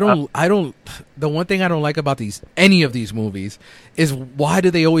because I don't. The one thing I don't like about any of these movies is why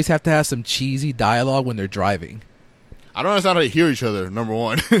do they always have to have some cheesy dialogue when they're driving? I don't understand how they hear each other. Number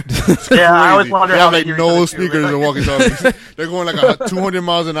one, Yeah, I always Crazy. wonder They how have they like hear each no other, too, speakers right? and walkie-talkies. They're going like 200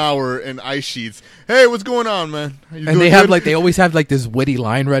 miles an hour in ice sheets. Hey, what's going on, man? You And doing they have good? they always have like this witty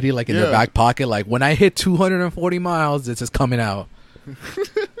line ready, like in their Yeah. back pocket. Like when I hit 240 miles, this is coming out.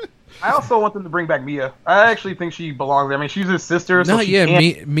 I also want them to bring back Mia. I actually think she belongs there. I mean, she's his sister. So No, she yeah,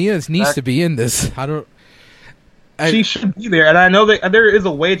 can't- Mia needs to be in this. I don't. she should be there, and I know that there is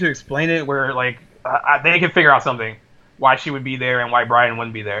a way to explain it where like they can figure out something why she would be there and why Brian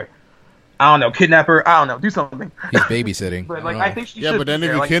wouldn't be there. I don't know, kidnap her. I don't know, do something. He's babysitting. But I like don't I know. think she Yeah, should. but then be if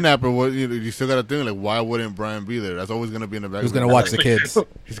there. you like, kidnap her, what you still got to think like, why wouldn't Brian be there? That's always gonna be in the back. Who's of his gonna mind. watch the kids?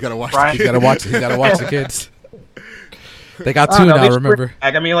 He's gotta watch. Brian? The He's kids. gotta watch. He's gotta watch the kids. They got I two don't know, they now. should bring Remember? her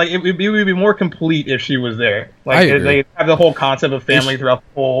back. I mean, like it would be more complete if she was there. I Like agree. they have the whole concept of family throughout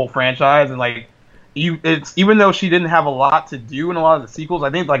the whole franchise, and like it's even though she didn't have a lot to do in a lot of the sequels, I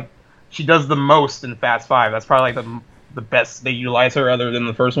think like she does the most in Fast Five. That's probably like the best they utilize her, other than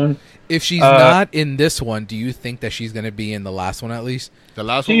the first one. If she's not in this one, do you think that she's gonna be in the last one at least? The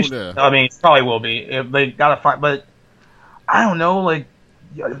last She one was sh- there. I mean, she probably will be if they gotta find. But I don't know, like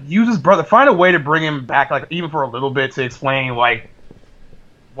use his brother. Find a way to bring him back, like even for a little bit, to explain like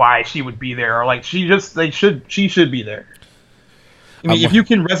why she would be there, or like she should be there. I mean, if you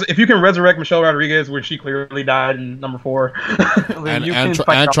can resurrect Michelle Rodriguez, where she clearly died in number 4, then and you and, can tr-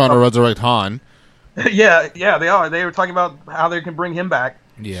 find and out trying to something. resurrect Han. yeah, they are. They were talking about how they can bring him back.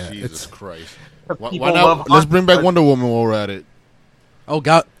 Yeah, Jesus it's Christ. People Why not? love Let's Han, bring back but- Wonder Woman while we're at it.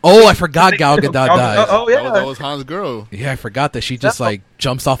 I forgot Gal Gadot dies. Oh yeah, That was Han's girl. Yeah, I forgot that she just like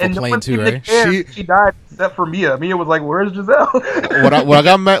jumps off a and no plane one too, seemed to right? care. She died except for Mia. Mia was like, "Where's Giselle?" What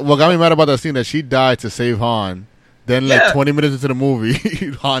got me mad about that scene that she died to save Han. Then like Yeah. 20 minutes into the movie,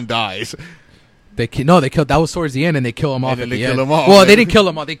 Han dies. They killed. That was towards the end, and they kill him off then at they the kill end. him off, Well, man. they didn't kill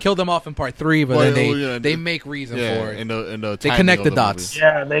him off. They killed him off in part 3, but Well, then yeah, they make reason Yeah, for it. in the They timing connect of the movie. dots.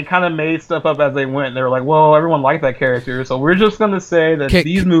 Yeah, they kind of made stuff up as they went. They were like, "Well, everyone liked that character, so we're just gonna say that Can-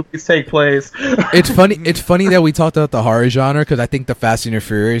 these movies take place." It's funny. It's funny that we talked about the horror genre because I think the Fast and the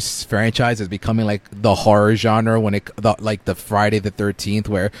Furious franchise is becoming like the horror genre when like the Friday the 13th,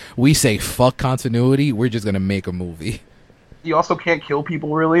 where we say fuck continuity, we're just gonna make a movie. You also can't kill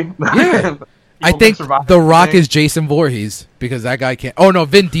people, really. Yeah. I People think can survive The Rock anything. is Jason Voorhees because that guy can't. Oh no,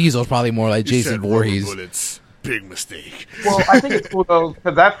 Vin Diesel's probably more like He Jason said, Voorhees. "Rubber bullets. Big mistake." Well, I think it's cool though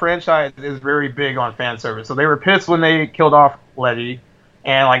because that franchise is very big on fan service. So they were pissed when they killed off Letty,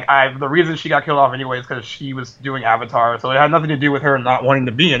 and like the reason she got killed off anyway is because she was doing Avatar. So it had nothing to do with her not wanting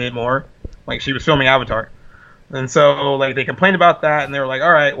to be in it more. Like she was filming Avatar, and so like they complained about that, and they were like,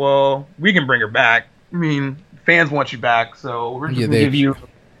 "All right, well we can bring her back. I mean, fans want you back, so we're just Yeah, gonna they give you a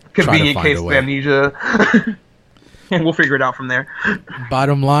try to convenient find a case of way. amnesia." And we'll figure it out from there.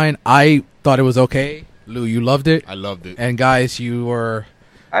 Bottom line, I thought it was okay. Lou, you loved it, I loved it. and guys, you were.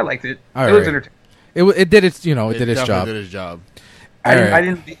 I liked it. All it was right. entertaining. It did its it did its definitely job. Did his job. I didn't,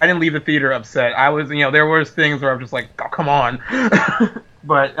 Alright. I didn't leave the theater upset. I was, there was things where I'm just like, oh, come on.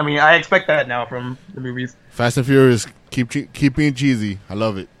 But I mean, I expect that now from the movies. Fast and Furious, keep being cheesy. I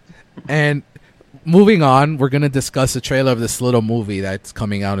love it. And moving on, we're gonna discuss the trailer of this little movie that's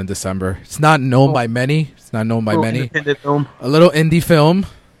coming out in December. It's not known by many. It's not known by Little many. independent film. A little indie film.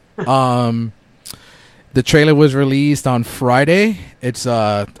 The trailer was released on Friday. It's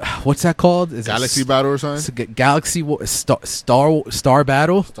what's that called? Is Galaxy it Battle or something? Galaxy Star Battle. Star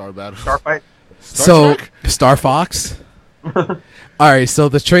Battle. Starfight. So Trek? Star Fox. All right, so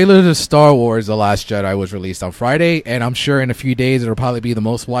the trailer to Star Wars: The Last Jedi was released on Friday, and I'm sure in a few days it'll probably be the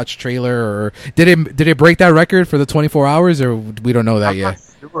most watched trailer. Or did it break that record for the 24 hours, or we don't know that I'm yet?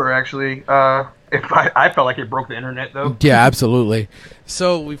 not sure, actually. If I felt like it broke the internet, though. Yeah, absolutely.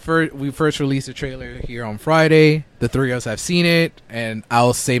 So we first released the trailer here on Friday. The three of us have seen it, and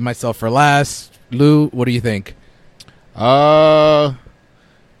I'll save myself for last. Lou, what do you think? It's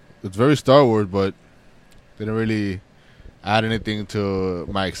very Star Wars, but Didn't really add anything to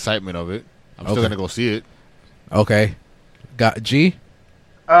my excitement of it. I'm still Okay. gonna go see it. Okay. Got G?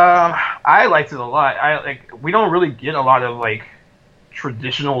 I liked it a lot. We don't really get a lot of like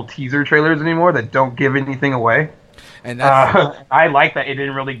traditional teaser trailers anymore that don't give anything away. And that's I like that it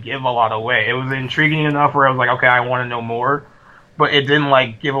didn't really give a lot away. It was intriguing enough where I was like, okay, I want to know more, but it didn't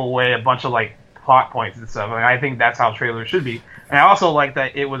like give away a bunch of like plot points and stuff. And I think that's how trailers should be. And I also like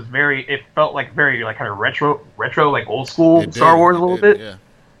that it felt like very like kind of retro, like old school It Star did, Wars a it little did, bit. Yeah.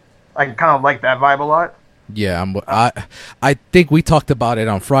 I kind of like that vibe a lot. yeah, I think we talked about it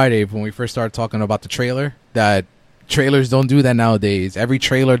on Friday when we first started talking about the trailer, that trailers don't do that nowadays. Every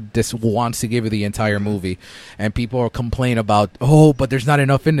trailer just wants to give you the entire movie, and people are complaining about, oh, but there's not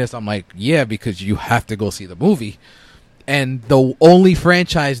enough in this. I'm like, yeah, because you have to go see the movie. And the only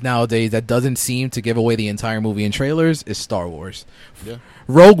franchise nowadays that doesn't seem to give away the entire movie in trailers is Star Wars. Yeah.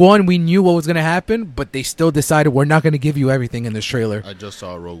 Rogue One, we knew what was going to happen, but they still decided we're not going to give you everything in this trailer. I just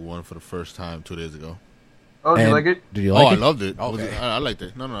saw Rogue One for the first time 2 days ago. Oh, did you And- like it? Did you like I it? loved it. Okay. I liked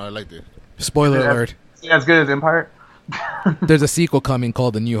it. No, I liked it. Spoiler Yeah. alert. Yeah, as good as Empire. There's a sequel coming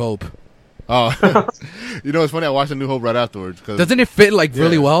called The New Hope. Oh, you know, it's funny. I watched A New Hope right afterwards. Cause, Doesn't it fit like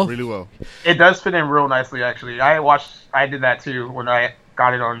really yeah, well? Really well. It does fit in real nicely, actually. I did that too when I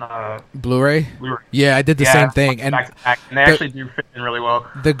got it on Blu-ray? Blu-ray. Yeah, I did the same thing. And Back to back, and they actually do fit in really well.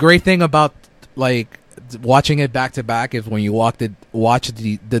 the great thing about like watching it back to back is when you watch the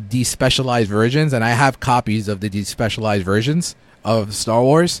despecialized versions, and I have copies of the despecialized versions of Star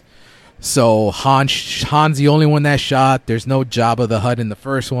Wars. So Han's the only one that shot. There's no Jabba the Hutt in the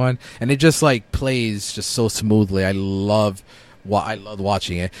first one, and it just like plays just so smoothly. I loved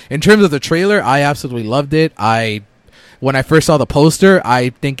watching it. In terms of the trailer, I absolutely loved it. When I first saw the poster, I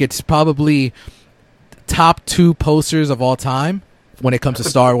think it's probably top 2 posters of all time when it comes to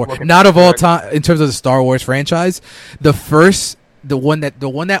Star Wars. Not of all time in terms of the Star Wars franchise. The one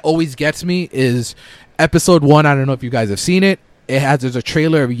that always gets me is Episode 1. I don't know if you guys have seen it. There's a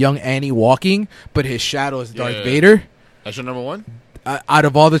trailer of young Annie walking, but his shadow is Darth Vader. That's your number one? Out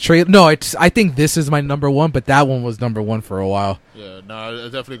of all the trailers, no, I think this is my number 1, but that one was number 1 for a while. Yeah, no, I'm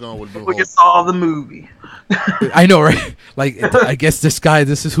definitely going with New We Hope. just saw the movie. I know, right? Like, I guess this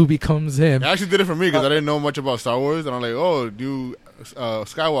is who becomes him. It actually did it for me because I didn't know much about Star Wars, and I'm like, oh, new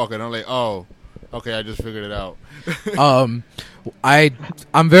Skywalker, and I'm like, oh, okay, I just figured it out. I'm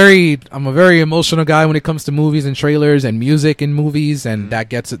a very emotional guy when it comes to movies and trailers and music in movies, and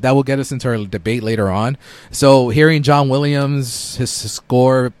that will get us into our debate later on. So hearing John Williams, his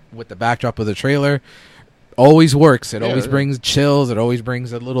score with the backdrop of the trailer always works. It always brings chills. It always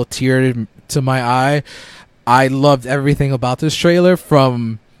brings a little tear to my eye. I loved everything about this trailer,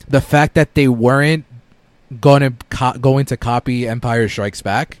 from the fact that they weren't going to copy Empire Strikes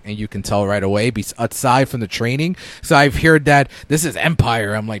Back, and you can tell right away, aside from the training. So I've heard that this is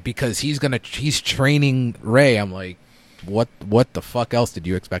Empire. I'm like, because he's training Rey. I'm like, what the fuck else did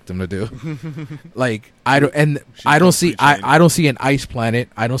you expect him to do? Like, I don't see an ice planet.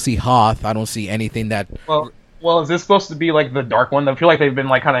 I don't see Hoth. I don't see anything that. Well, is this supposed to be like the dark one? I feel like they've been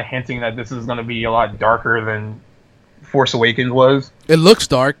like kind of hinting that this is going to be a lot darker than Force Awakens was. It looks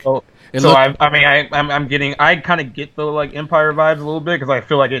dark. I kind of get the like Empire vibes a little bit because I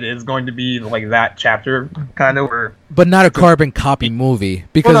feel like it is going to be like that chapter kind of where. But not a carbon copy movie,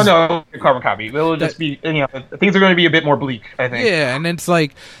 because no, carbon copy. It'll just be, things are going to be a bit more bleak, I think. Yeah, and it's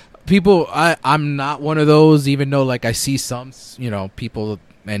like people. I'm not one of those, even though like I see some people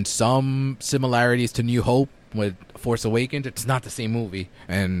and some similarities to New Hope with Force Awakens. It's not the same movie,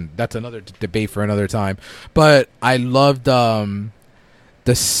 and that's another debate for another time. But I loved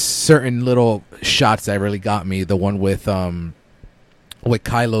the certain little shots that really got me. The one with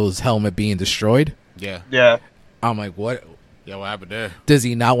Kylo's helmet being destroyed. Yeah. I'm like, what? Yeah, what happened there? Does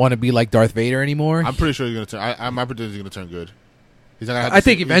he not want to be like Darth Vader anymore? I'm pretty sure he's gonna turn. My prediction is gonna turn good. He's not gonna have I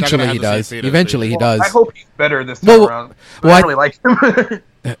think eventually he does. Eventually he does. I hope he's better this time around. I really like him.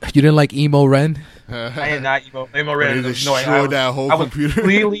 You didn't like Emo Ren? I did not Emo Ren. He destroyed that whole computer.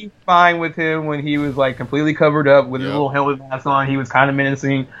 Completely fine with him when he was like completely covered up with his little helmet mask on. He was kind of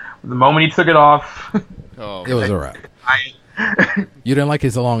menacing. The moment he took it off, it was a wrap. You didn't like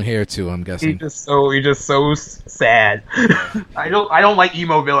his long hair too, I'm guessing. He's just so sad. I don't like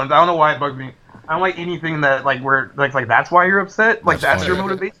emo villains. I don't know why it bugs me. I don't like anything that like where like that's why you're upset. Like that's your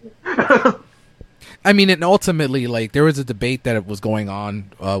motivation. I mean, and ultimately, like, there was a debate that was going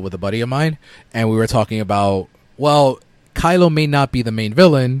on with a buddy of mine, and we were talking about, well, Kylo may not be the main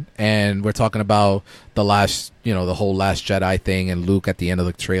villain, and we're talking about the whole Last Jedi thing, and Luke at the end of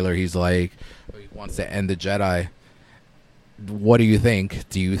the trailer, he's like, he wants to end the Jedi. what do you think?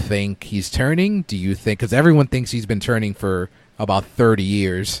 Do you think he's turning? Do you think, because everyone thinks he's been turning for about 30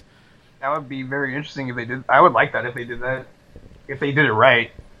 years. That would be very interesting if they did. I would like that if they did that. If they did it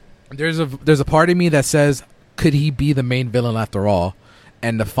right. There's a part of me that says, could he be the main villain after all?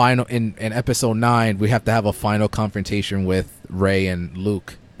 And the final in episode 9, we have to have a final confrontation with Rey and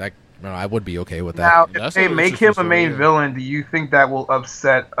Luke. That I would be okay with that. Now, if they make him a main villain, do you think that will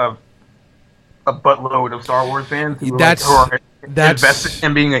upset a buttload of Star Wars fans who are invested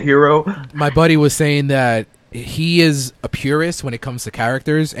in being a hero? My buddy was saying that he is a purist when it comes to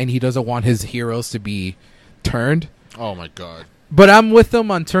characters, and he doesn't want his heroes to be turned. Oh my god. But I'm with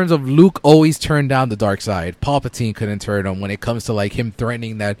him on terms of Luke always turned down the dark side. Palpatine couldn't turn him when it comes to like him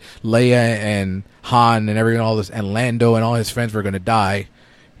threatening that Leia and Han and everyone, all this, and Lando and all his friends were going to die.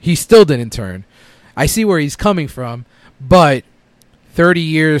 He still didn't turn. I see where he's coming from, but 30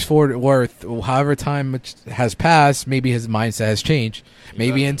 years forward, worth, however time has passed, maybe his mindset has changed.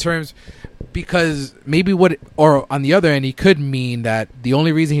 Maybe in terms, because maybe or on the other end, he could mean that the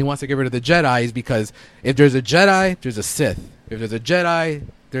only reason he wants to get rid of the Jedi is because if there's a Jedi, there's a Sith. If there's a Jedi,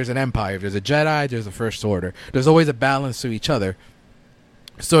 there's an Empire. If there's a Jedi, there's a First Order. There's always a balance to each other.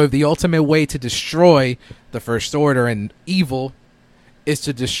 So if the ultimate way to destroy the First Order and evil is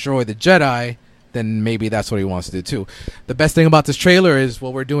to destroy the Jedi, then maybe that's what he wants to do too. The best thing about this trailer is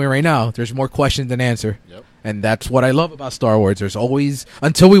what we're doing right now. There's more questions than answer. Yep. And that's what I love about Star Wars. There's always,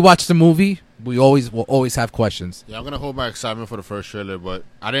 until we watch the movie, we will always have questions. Yeah, I'm going to hold my excitement for the first trailer, but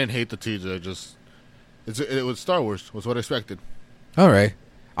I didn't hate the teaser. It was Star Wars. Was what I expected. All right.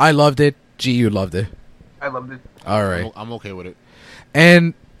 I loved it. G, you loved it. I loved it. All right. I'm okay with it.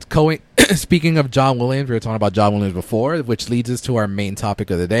 And speaking of John Williams, we were talking about John Williams before, which leads us to our main topic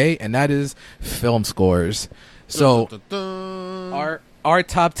of the day, and that is film scores. So our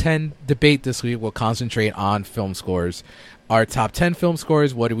top 10 debate this week will concentrate on film scores. Our top 10 film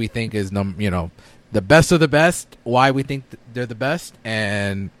scores, what do we think is the best of the best, why we think they're the best,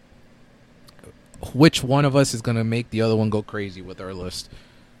 and which one of us is going to make the other one go crazy with our list.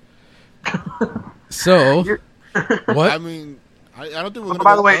 So, what? I mean, I don't think we're going to...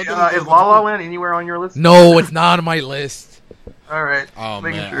 By the way, is La La Land anywhere on your list? No, it's not on my list. All right. Oh,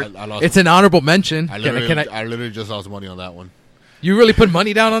 man. Sure. I lost. It's an honorable mention. I literally just lost money on that one. You really put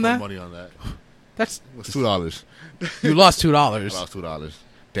money down on that? Money on that. That's... It was $2. You lost $2. I lost $2.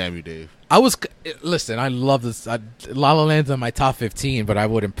 Damn you, Dave. Listen, I love this. La La Land's in my top 15, but I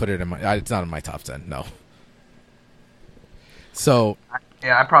wouldn't put it in my... It's not in my top 10, no. So...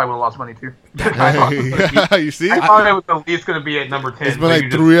 Yeah, I probably would have lost money too. You see? I thought it was at least going to be at number 10. It's been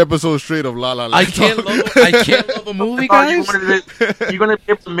like 3 episodes straight of La La Land. I can't love a movie, guys. You're going to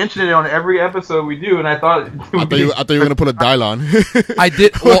be able to mention it on every episode we do, and I thought you were going to put a dial on. I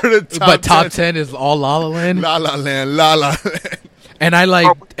did, but top 10 is all La La Land. La La Land, La La Land. And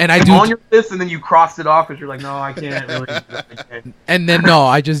I do on your list, and then you crossed it off because you're like, no, I can't really. And then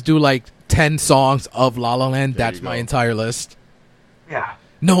I just do like 10 songs of La La Land. That's my entire list. Yeah.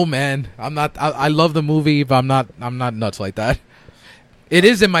 No, man, I'm not. I love the movie, but I'm not nuts like that. It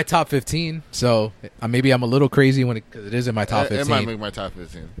is in my top 15, so maybe I'm a little crazy because it is in my top 15. It might make my top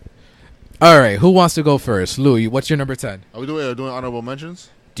 15. All right, who wants to go first? Louis, what's your number 10? Are we doing honorable mentions?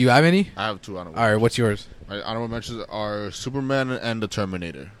 Do you have any? I have 2 honorable. All right, what's yours? My honorable mentions are Superman and the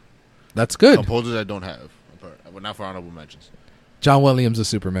Terminator. That's good. Composers I don't have, but not for honorable mentions. John Williams is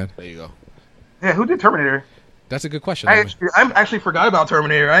Superman. There you go. Yeah, who did Terminator? That's a good question. I actually forgot about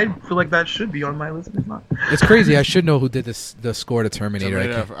Terminator. I feel like that should be on my list. It's not. It's crazy. I should know who did the score to Terminator.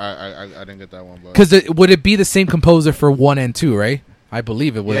 I didn't get that one. Because would it be the same composer for 1 and 2, right? I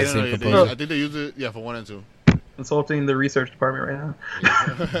believe it was the same composer. I think they used it, for 1 and 2. Consulting the research department right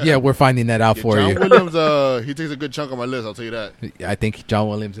now. Yeah, we're finding that out for you. John Williams, he takes a good chunk of my list. I'll tell you that. I think John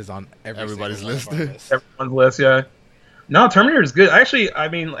Williams is on everybody's list. Everyone's list, yeah. No, Terminator is good. Actually, I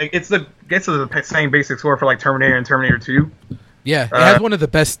mean, like gets to the same basic score for like Terminator and Terminator 2. Yeah, it has one of the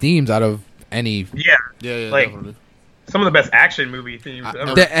best themes out of any. Yeah, like, definitely. Some of the best action movie themes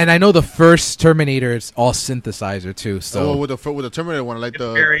ever. And I know the first Terminator is all synthesizer too. So with the Terminator one, I like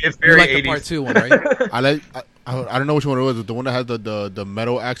it's very 80s. The part 2 one, right? I don't know which one it was. The one that has the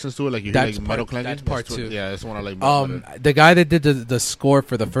metal accents to it, like you hear like metal clanking. That's part 2. Yeah, that's the one I like. The guy that did the score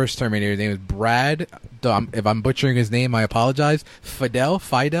for the first Terminator, his name is Brad. If I'm butchering his name, I apologize. Fidel,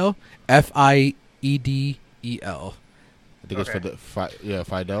 Fidel. I think it's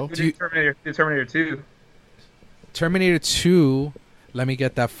Fidel. Terminator 2. Terminator 2. Let me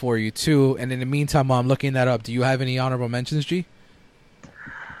get that for you too. And in the meantime, while I'm looking that up, do you have any honorable mentions, G?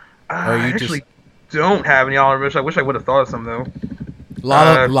 I actually don't have any honorable mentions. I wish I would have thought of some though.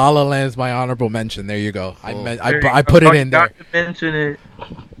 La La Land's my honorable mention. There you go. Oh. I put it in there. Got to mention it.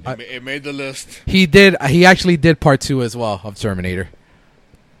 It made the list. He did. He actually did part 2 as well of Terminator.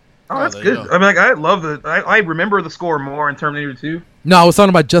 Oh, that's there you good. go. I mean, like, I love the. I remember the score more in Terminator 2. No, I was talking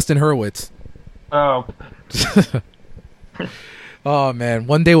about Justin Hurwitz. Oh, Oh man,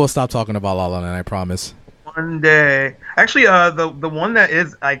 one day we'll stop talking about La La Land. I promise. one day. Actually, the one that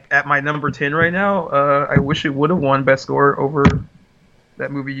is at my number 10 right now. I wish it would have won best score over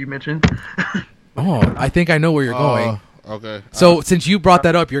that movie you mentioned. Oh, I think I know where you're going. Okay. So since you brought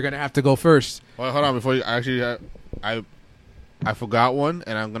that up, you're gonna have to go first. Wait, hold on. Before you actually, I forgot one,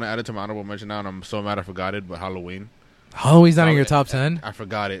 and I'm gonna add it to my honorable mention now, and I'm so mad I forgot it. But Halloween. Halloween's not in your top 10. I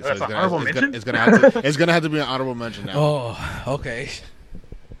forgot it. So That's an honorable mention? it's gonna have to be an honorable mention now. Oh, okay.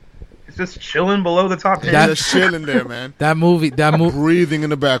 It's just chilling below the top 10. That- There's shit in there, man. That movie. Breathing in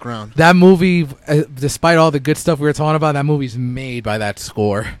the background. That movie, despite all the good stuff we were talking about, that movie's made by that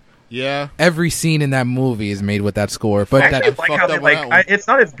score. Yeah. Every scene in that movie is made with that score. But I actually that, like fucked how they up on that one. it's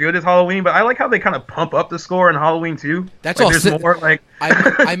not as good as Halloween, but I like how they kind of pump up the score in Halloween too. That's like, all there's syn- more like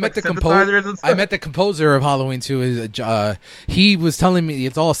I met like the synthesizers and stuff. I met the composer of Halloween too. He was telling me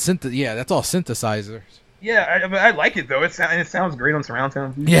it's all that's all synthesizers. Yeah, I like it though. It sounds great on surround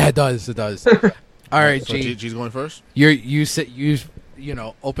sound. Yeah, it does. It does. All right, So G. G's going first. You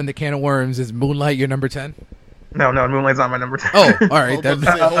open the can of worms. Is Moonlight your number 10? No, Moonlight's not my number 10. Oh, all I right. was about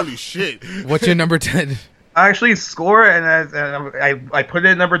to say, holy shit. What's your number 10? I actually score and I put it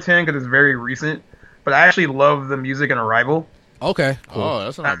at number 10 because it's very recent. But I actually love the music in Arrival. Okay, cool. Oh,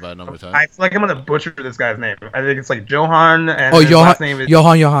 that's not a bad number 10. I feel like I'm gonna butcher this guy's name. I think it's like Johan, and Oh, his last name is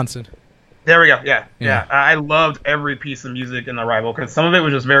Johan Johansson. There we go. Yeah. Yeah. I loved every piece of music in Arrival because some of it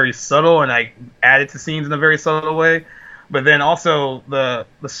was just very subtle, and I added to scenes in a very subtle way. But then also the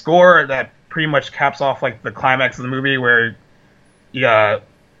score that pretty much caps off like the climax of the movie, where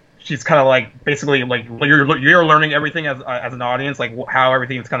she's kind of like basically like you're learning everything as an audience, like how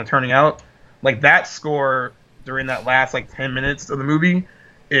everything's kind of turning out. Like that score during that last like 10 minutes of the movie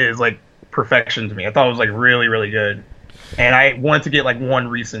is like perfection to me. I thought it was like really, really good. And I wanted to get like one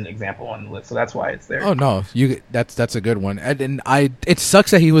recent example on the list, so that's why it's there. Oh no, that's a good one. And it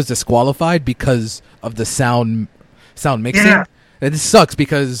sucks that he was disqualified because of the sound mixing. Yeah. It sucks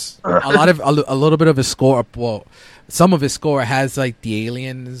because a little bit of his score, well, some of his score has like the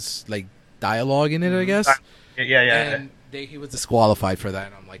aliens like dialogue in it, I guess. Yeah. And he was disqualified for that.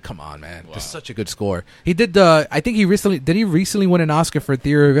 And I'm like, come on, man, wow. This is such a good score. He did he recently win an Oscar for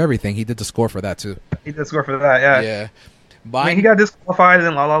Theory of Everything. He did the score for that too. He did score for that, yeah. Yeah. I mean, he got disqualified, and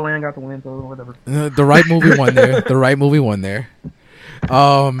then La La Land got the win, so whatever. The right movie won there.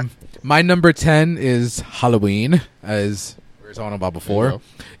 My number 10 is Halloween, as we were talking about before.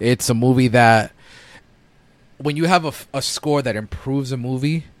 It's a movie that, when you have a score that improves a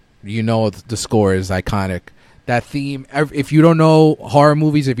movie, you know the score is iconic. That theme, if you don't know horror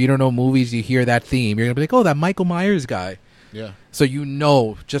movies, if you don't know movies, you hear that theme, you're going to be like, oh, that Michael Myers guy. Yeah. So you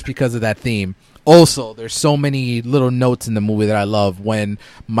know just because of that theme. Also, there's so many little notes in the movie that I love when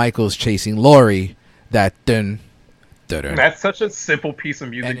Michael's chasing Laurie. That That's such a simple piece of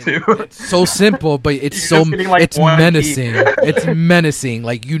music too. It's so simple, but it's You're just getting, like, it's one menacing. It's menacing.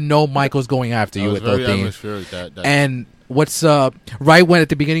 Like Michael's going after you with the theme. That. And what's right when at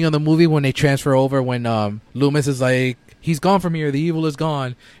the beginning of the movie when they transfer over, when Loomis is like, he's gone from here, the evil is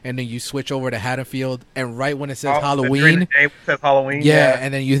gone, and then you switch over to Haddonfield, and right when it says Halloween, it says Halloween, yeah,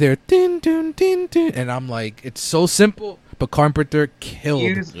 and then you hear din din din din, and I'm like, it's so simple, but Carpenter killed.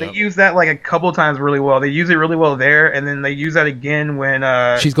 They use that like a couple times really well. They use it really well there, and then they use that again when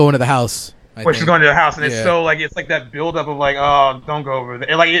she's going to the house. When she's going to the house, and it's so like it's like that build up of like, oh, don't go over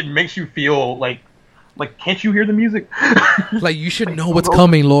there. Like it makes you feel like can't you hear the music? Like you should know what's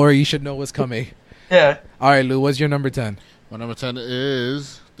coming, Laura. You should know what's coming. Yeah. All right, Lou, what's your number 10? My number 10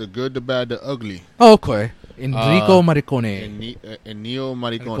 is The Good, the Bad, the Ugly. Oh, okay. Enrico Morricone. Ennio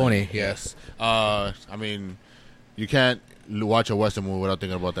Morricone. Morricone, yes. I mean, you can't watch a Western movie without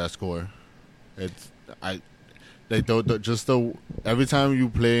thinking about that score. Every time you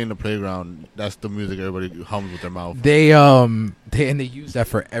play in the playground, that's the music everybody hums with their mouth. They use that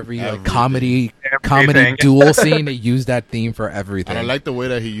for every comedy duel scene. They use that theme for everything. And I like the way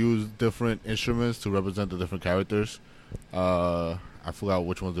that he used different instruments to represent the different characters. I forgot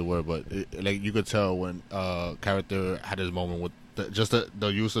which ones they were, but like you could tell when character had his moment with the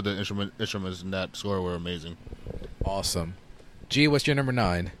use of the instruments in that score were amazing. Awesome. G, what's your number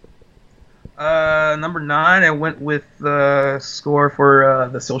 9? Number 9, I went with the score for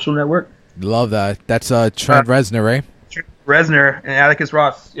The Social Network. Love that. That's Trent Reznor, right? Trent Reznor and Atticus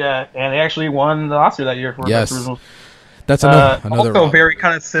Ross, yeah, and they actually won the Oscar that year for Best Original. That's another also rock. very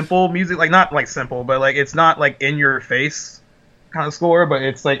kind of simple music, like not like simple, but like it's not like in your face kind of score, but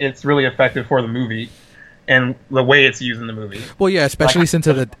it's like it's really effective for the movie and the way it's used in the movie. Well, yeah, especially since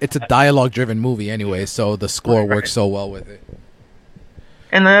it's a dialogue-driven movie anyway, so the score Right. works so well with it.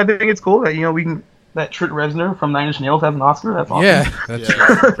 And I think it's cool that that Trent Reznor from Nine Inch Nails has an Oscar. That's awesome. Yeah,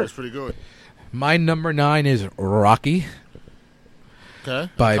 that's That's pretty good. my number 9 is Rocky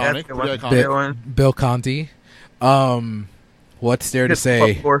Okay. by Iconic. That's Pretty the iconic. one. Bill Conti. What's there to Just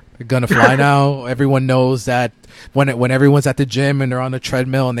say? before. Gonna Fly Now. Everyone knows that when everyone's at the gym and they're on the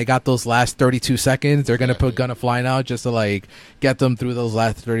treadmill and they got those last 32 seconds, they're gonna put Gonna Fly Now just to like get them through those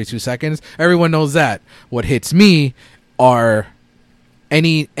last 32 seconds. Everyone knows that. What hits me are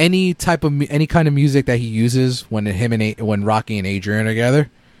any kind of music that he uses when when Rocky and Adrian are together.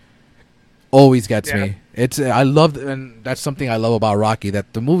 Always gets me. I love, and that's something I love about Rocky.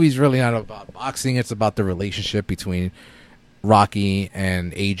 That the movie's really not about boxing; it's about the relationship between Rocky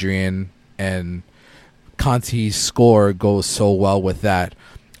and Adrian, and Conti's score goes so well with that.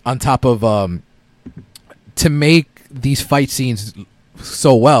 On top of to make these fight scenes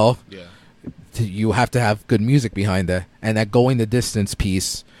so well, Yeah. you have to have good music behind it, and that going the distance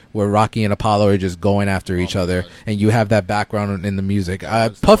piece where Rocky and Apollo are just going after each my other, God. and you have that background in the music.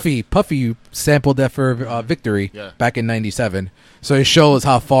 that's Puffy sampled that for Victory Yeah. back in '97, so it shows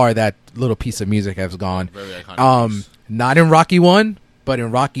how far that little piece of music has gone. Very iconic. piece. Not in Rocky 1, but in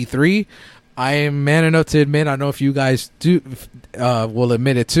Rocky 3, I am man enough to admit, I don't know if you guys will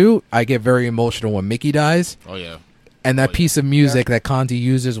admit it too, I get very emotional when Mickey dies. Oh yeah. And that Oh, yeah. piece of music that Conti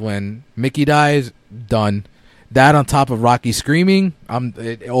uses when Mickey dies, done. That on top of Rocky screaming,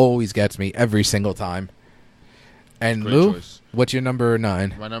 it always gets me every single time. And Great Lou, choice. what's your number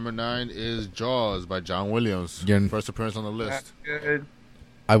 9? My number 9 is Jaws by John Williams. Your- First appearance on the list. That's good.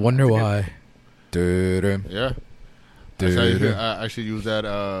 I wonder That's a why. Doo-doo, Yeah. doo-doo. I actually use that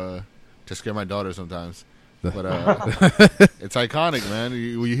to scare my daughter sometimes. But The- it's iconic, man.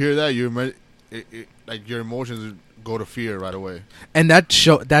 When you hear that, like your emotions go to fear right away. And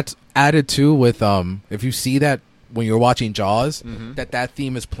that's added too with if you see that when you're watching Jaws, Mhm. that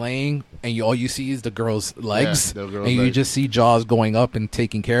theme is playing, and all you see is the girl's legs, the girl's and you legs. just see Jaws going up and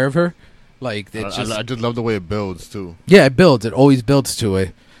taking care of her. Like it's just I just love the way it builds too. yeah, it builds. It always builds to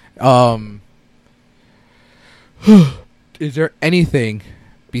it. Is there anything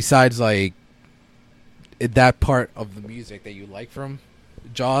besides like that part of the music that you like from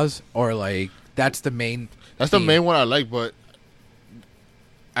Jaws, or like that's the main? That's the theme? main one I like, but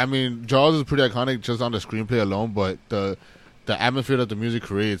I mean, Jaws is pretty iconic just on the screenplay alone. But the atmosphere that the music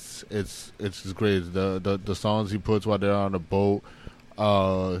creates, it's great. The songs he puts while they're on the boat,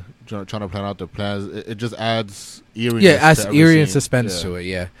 trying to plan out their plans, it just adds eeriness. Yeah, adds to every eerie and scene. suspense Yeah. to it.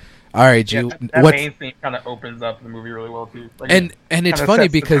 Yeah. All right, Yeah, you. that What? main theme kind of opens up the movie really well too. Like, And it's kinda funny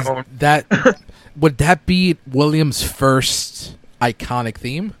sets the because tone. that would that be Williams' first iconic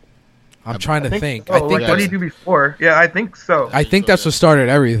theme? I'm trying to think. So. I think Like, what did he that's, do before? Yeah, I think so. I think so, that's yeah. what started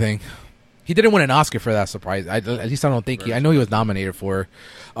everything. He didn't win an Oscar for that surprise. At least I don't think he. I know he was nominated for.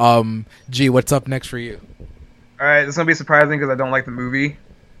 G, what's up next for you? All right, it's gonna be surprising because I don't like the movie,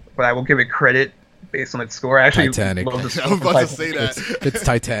 but I will give it credit based on its score. I actually Titanic. love the score. I was about to for say Titanic. that. It's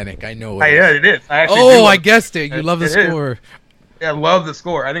Titanic. I know. Yeah, it is. I actually do Oh, love I guessed it. You love the It is. score. Yeah, I love the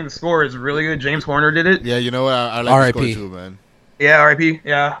score. I think the score is really good. James Horner did it. Yeah, you know what? I like the R.I.P. score too, man. Yeah, R.I.P.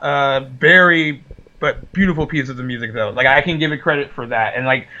 Yeah, very but beautiful pieces of music though. Like I can give it credit for that. And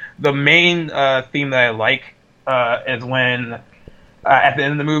like the main theme that I like is when at the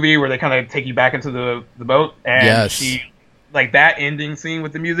end of the movie where they kind of take you back into the boat and Yes. she like that ending scene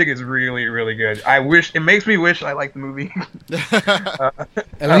with the music is really really good. It makes me wish I liked the movie.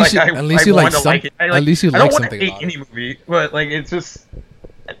 At least, at least you like some. it. At least you I don't like want something to hate about any it. movie, but like it's just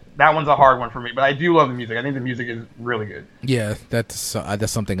that one's a hard one for me. But I do love the music. I think the music is really good. Yeah, that's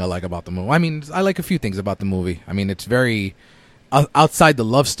something I like about the movie. I mean, I like a few things about the movie. I mean, it's very outside the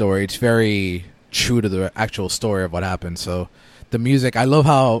love story. It's very true to the actual story of what happened. So, the music, I love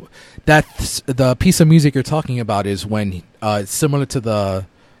how the piece of music you're talking about is when similar to the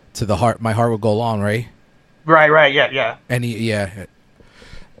heart. My heart will go on, right? Right. Yeah. And yeah.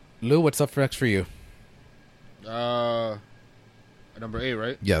 Lou, what's up next for you? Number 8,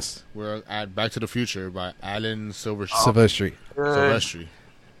 right? Yes, We're at Back to the Future by Alan Silverstreet. Silvestri. Silvestri.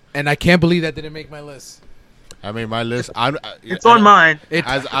 And I can't believe that didn't make my list. I made my list. It's on mine.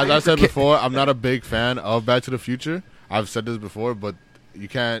 As I said before, I'm not a big fan of Back to the Future. I've said this before, but you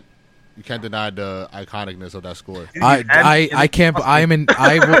can't deny the iconicness of that score. I can't.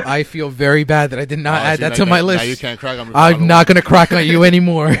 I feel very bad that I did not add that to my list. Now you can't crack on me. I'm not gonna crack on you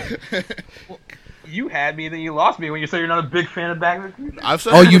anymore. you had me, then you lost me when you said you're not a big fan of Back to the Future. I've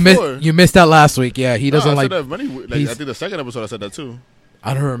said Oh, that before. you missed that last week. Yeah, he doesn't I like. said that many, like, I he's- think the second episode I said that too.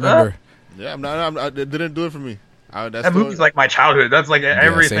 I don't remember. Yeah, it didn't do it for me. That movie's like my childhood. That's like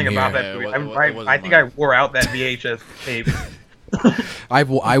everything same about here. that Yeah, movie. it wasn't I think mine. I wore out that VHS tape. I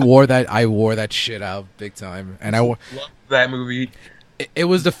wore that shit out big time, and Love that movie. it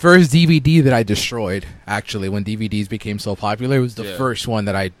was the first DVD that I destroyed. Actually, when DVDs became so popular, it was the first one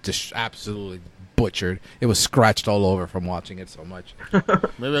that I just absolutely butchered. It was scratched all over from watching it so much.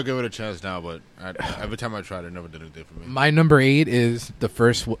 Maybe I'll give it a chance now, but every time I tried, it never did anything for me. My number 8 is the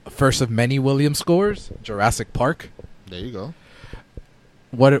first of many Williams scores, Jurassic Park. There you go.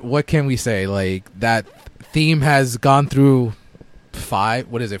 What can we say? Like, that theme has gone through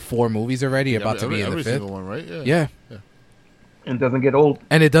 4 movies already, about to be in the every 5th. single one, right? Yeah. And doesn't get old.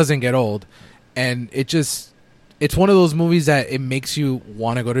 And it doesn't get old. And it's one of those movies that it makes you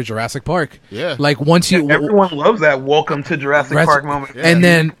want to go to Jurassic Park. Yeah. Like, once you Everyone loves that "Welcome to Jurassic Park" moment. Yeah.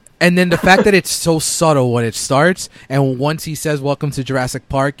 and then the fact that it's so subtle when it starts, and once he says "Welcome to Jurassic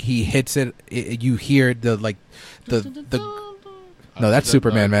Park," he hits it. You hear the no, that's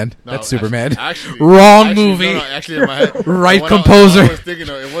Superman, man. No, That's Superman. Wrong Wrong movie. No, actually, in my head, Right when composer. I was thinking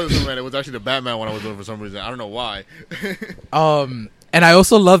it wasn't Superman. It was actually the Batman one I was doing for some reason. I don't know why. And I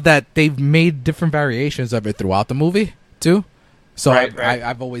also love that they've made different variations of it throughout the movie too. So Right.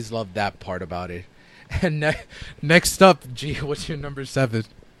 I've always loved that part about it. And next up, G, what's your number 7?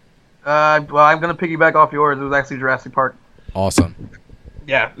 Well, I'm gonna piggyback off yours. It was actually Jurassic Park. Awesome.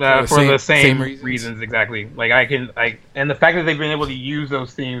 Yeah, For for the the same same reasons. reasons exactly. Like and the fact that they've been able to use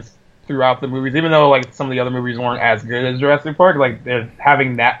those themes throughout the movies, even though like some of the other movies weren't as good as Jurassic Park, like they're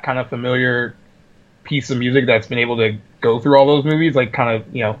having that kind of familiar piece of music that's been able to go through all those movies, like kind of,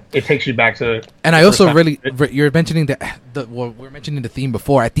 it takes you back to. And the I also first time. you're mentioning we're mentioning the theme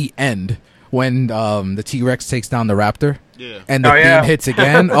before at the end when the T-Rex takes down the raptor. Yeah. And the theme hits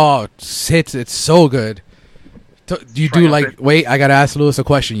again. It's so good. Do you do like? Wait, I gotta ask Lewis a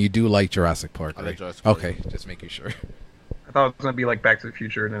question. You do like Jurassic Park, I right? like Jurassic Park. Okay, just making sure. I thought it was gonna be like Back to the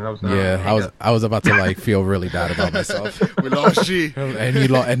Future, and then I was I was about to like feel really bad about myself. We lost G. And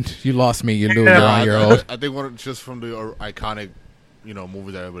you lost me. You knew Yeah. you're on your own. I think just from the iconic,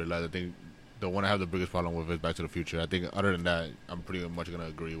 movies that everybody likes, I think the one I have the biggest problem with is Back to the Future. I think other than that, I'm pretty much gonna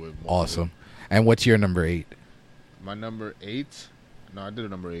agree with. Most of Awesome. And what's your number 8? it. My number 8. No, I did a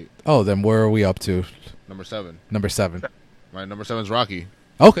number 8. Oh, then where are we up to? Number 7. Number 7. My number 7 is Rocky.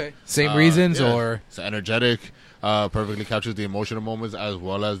 Okay. Same reasons Yeah. or It's energetic, perfectly captures the emotional moments as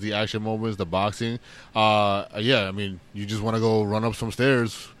well as the action moments, the boxing. Yeah, I mean, you just want to go run up some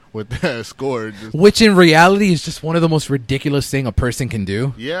stairs with that score. which in reality is just one of the most ridiculous thing a person can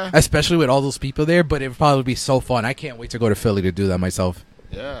do. Yeah, Especially with all those people there, but it'd probably be so fun. I can't wait to go to Philly to do that myself.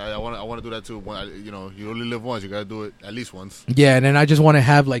 yeah. I want to do that too. You only live once. You gotta do it at least once. Yeah, and then I just want to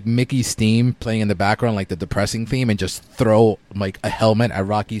have like Mickey's theme playing in the background, like the depressing theme, and just throw like a helmet at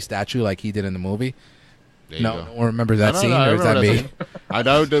Rocky's statue like he did in the movie. There you No go. one remembers that scene, I or is that remember me? scene. I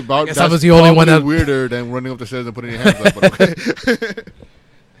know about. guess I was the only one that- weirder than running up the stairs and putting your hands up. But okay.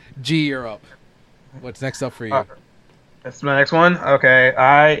 G, you're up. What's next up for you? That's my next one. Okay,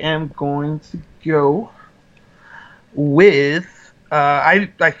 I am going to go with.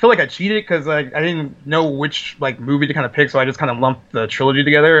 I feel like I cheated because I didn't know which movie to kind of pick, so I just kind of lumped the trilogy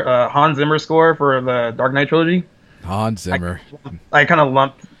together. Hans Zimmer score for the Dark Knight trilogy. Hans Zimmer. I kind of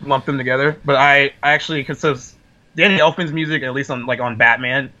lumped them together, but I actually, because Danny Elfman's music, at least on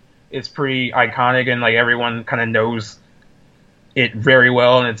Batman, is pretty iconic, and everyone kind of knows it very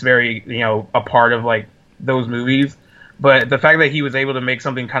well, and it's very a part of those movies. But the fact that he was able to make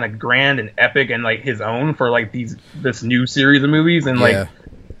something kind of grand and epic and his own for this new series of movies, and Yeah.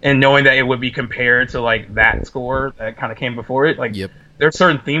 and knowing that it would be compared to that score that kind of came before it, Yep. there's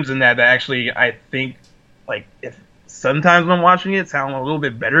certain themes in that actually I think if sometimes when I'm watching it sound a little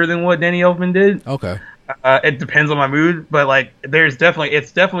bit better than what Danny Elfman did. Okay. It depends on my mood, but it's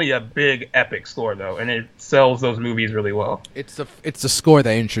definitely a big epic score though, and it sells those movies really well. It's the score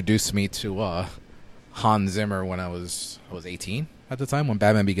that introduced me to Hans Zimmer when I was 18 at the time when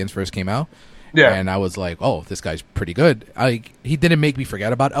Batman Begins first came out. Yeah. And I was like, oh, this guy's pretty good. He didn't make me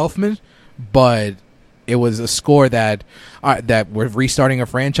forget about Elfman, but it was a score that we're restarting a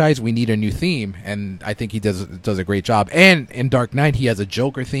franchise. We need a new theme, and I think he does a great job. And in Dark Knight, he has a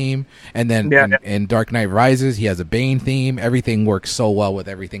Joker theme, and then in Dark Knight Rises, he has a Bane theme. Everything works so well with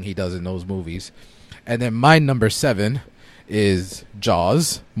everything he does in those movies. And then my number 7 is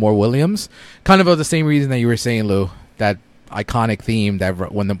Jaws, More Williams. Kind of the same reason that you were saying, Lou, that iconic theme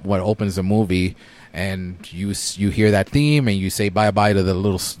that when opens the movie and you hear that theme and you say bye-bye to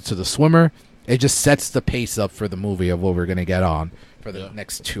the swimmer, It just sets the pace up for the movie of what we're gonna get on for the Yeah.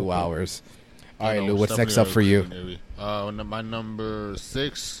 next 2 hours. All right, You know, Lou, what's definitely next up for you? movie. My number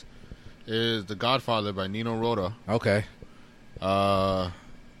 6 is The Godfather by Nino Rota. Okay. I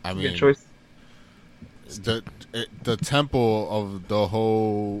mean, Good choice. the tempo of the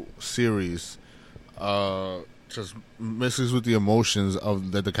whole series just mixes with the emotions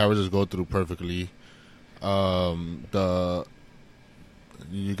of that the characters go through perfectly.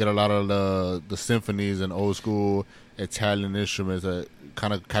 You get a lot of the symphonies and old school Italian instruments that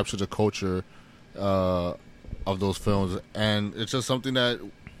kind of capture the culture of those films, and it's just something that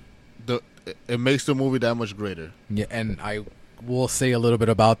it makes the movie that much greater. Yeah, and I will say a little bit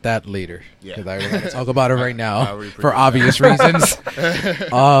about that later. Yeah. Because I want to talk about it right I now already for predicted obvious reasons.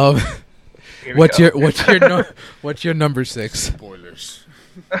 Here we go. What's your number 6? Spoilers.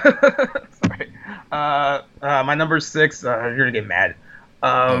 Sorry. My number 6. You're gonna get mad.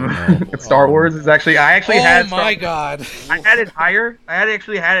 no. It's Star Wars. Is actually I actually had. Oh my Star- god! I had it higher.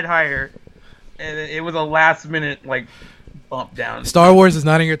 Actually had it higher, and it was a last minute like bump down. Star Wars is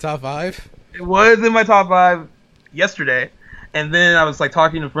not in your top 5. It was in my top 5 yesterday, and then I was like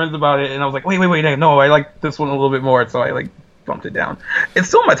talking to friends about it, and I was like, wait, no, I like this one a little bit more, so I like bumped it down. It's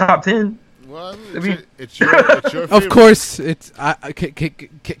still in my top 10. Well, I mean- it's your favorite. Of course, it's.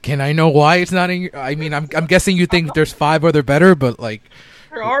 Can I know why it's not in your? I mean, I'm guessing you think there's 5 other better, but like,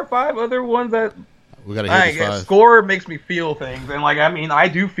 There are 5 other ones that We gotta I hit this 5. score makes me feel things, and like I mean, I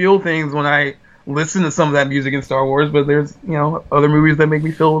do feel things when I listen to some of that music in Star Wars, but there's other movies that make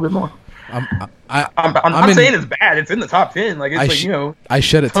me feel a little bit more. I'm not saying it's bad. It's in the top 10. Like it's I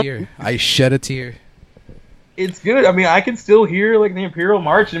shed a tear. I shed a tear. it's good. I mean, I can still hear like the Imperial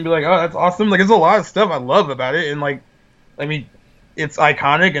March and be like, oh, that's awesome. Like, there's a lot of stuff I love about it, and like, I mean, it's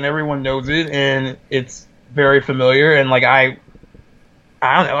iconic and everyone knows it, and it's very familiar. And like, I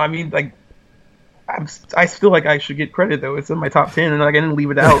don't know. I mean, like, I feel like I should get credit though. It's in my top 10, and like I didn't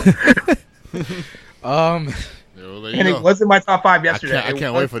leave it out. There you And go. it was in my top 5 yesterday. I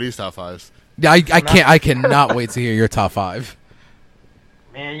can't wait for these top 5s. Yeah, I cannot wait to hear your top 5.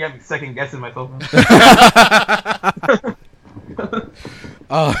 Man, you got me second guessing myself.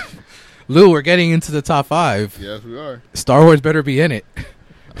 Lou, we're getting into the top 5. Yes, we are. Star Wars better be in it.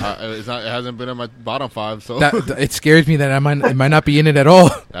 It's not. It hasn't been in my bottom 5, so It scares me that it might not be in it at all.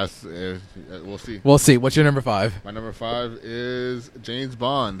 that's. We'll see. We'll see. What's your number 5? My number 5 is James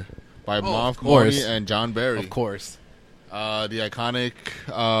Bond by of Moff course. Marley and John Barry. Of course. The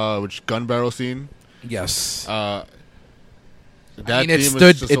iconic which gun barrel scene. Yes. That I mean, it theme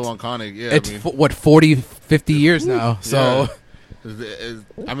stood- is just so it's- iconic. Yeah, it's I mean, 40, 50 years now. So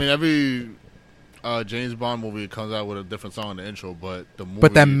I mean, every James Bond movie comes out with a different song in the intro, but the movie,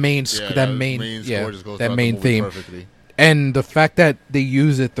 But that main score score just goes that throughout main the movie theme. perfectly. And the fact that they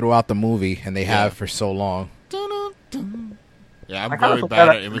use it throughout the movie and they Yeah. have for so long. Yeah, I'm I kinda very forgot bad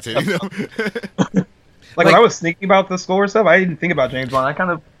I- at imitating them. Like, when I was thinking about the score stuff, I didn't think about James Bond. I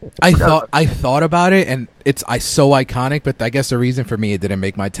kind of I thought about it, and it's so iconic. But I guess the reason for me it didn't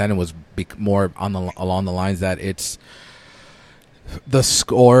make my 10 was more along the lines that the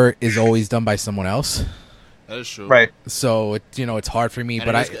score is always done by someone else. That is true. right. So it's hard for me. And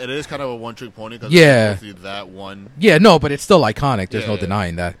but it is kind of a one-trick pony. Cause Yeah. it's mostly that one. but it's still iconic. There's no Yeah.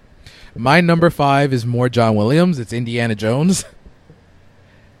 denying that. My number 5 is more John Williams. It's Indiana Jones.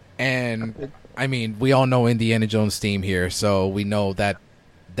 And I mean, we all know Indiana Jones' theme here, so we know that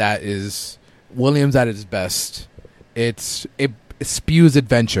is Williams at his best. It spews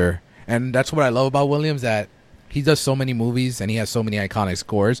adventure, and that's what I love about Williams, that he does so many movies and he has so many iconic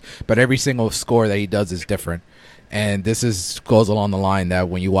scores, but every single score that he does is different. And this goes along the line that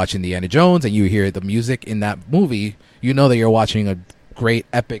when you watch Indiana Jones and you hear the music in that movie, you know that you're watching a great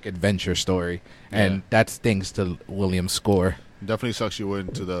epic adventure story, and Yeah. that's thanks to Williams' score. Definitely sucks you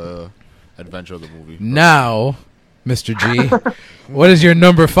into the adventure of the movie. Now, Mr. G, what is your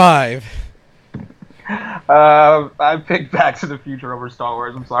number 5? I picked Back to the Future over Star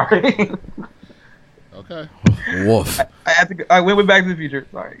Wars. I'm sorry. Okay. Woof. I went with Back to the Future.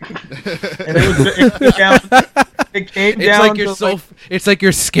 Sorry. And it came It's down like you're to, so. It's like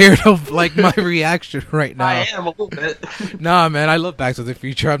you're scared of like my reaction right now. I am a little bit. Nah, man, I love Back to the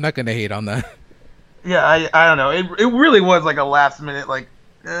Future. I'm not gonna hate on that. Yeah, I don't know. It really was like a last minute like,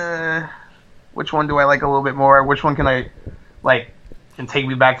 which one do I like a little bit more? Which one can I like can take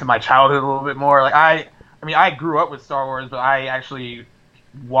me back to my childhood a little bit more? Like I mean I grew up with Star Wars, but I actually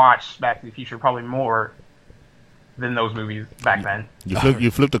watched Back to the Future probably more than those movies back then. You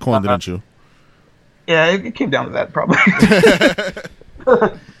flipped the coin, didn't you? Yeah, it came down to that probably.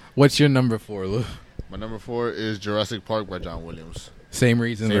 What's your number 4, Lou? My number 4 is Jurassic Park by John Williams. Same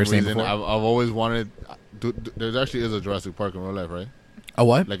reason we were saying before. I've always wanted. There actually is a Jurassic Park in real life, right? A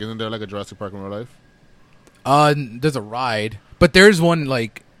what? Like, isn't there like a Jurassic Park in real life? There's a ride, but there's one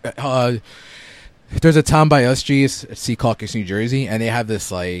like there's a town by us, Secaucus, New Jersey, and they have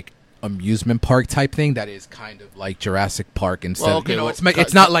this like amusement park type thing that is kind of like Jurassic Park instead. Well, okay,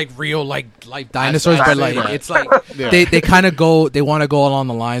 it's not like real like dinosaurs, but like it's like Yeah. they kind of they want to go along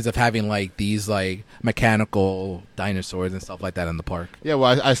the lines of having like these like mechanical dinosaurs and stuff like that in the park. Yeah,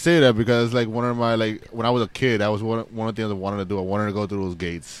 well, I say that because like one of my like when I was a kid, that was one of the things I wanted to do. I wanted to go through those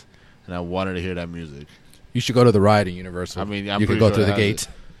gates, and I wanted to hear that music. You should go to the ride in Universal. I mean, you can go sure through the it has gate. it.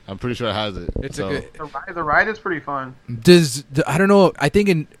 I'm pretty sure it has it. It's a good. The ride is pretty fun. I don't know. I think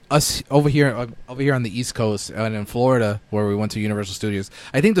in us over here on the East Coast and in Florida where we went to Universal Studios,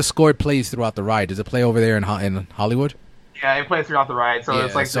 I think the score plays throughout the ride. Does it play over there in Hollywood? Yeah, it plays throughout the ride, so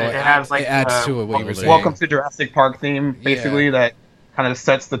it's like so it has like it adds to it. What you were saying. Welcome to Jurassic Park theme, basically that kind of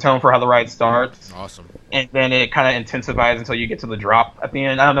sets the tone for how the ride starts. Awesome. And then it kind of intensifies until you get to the drop at the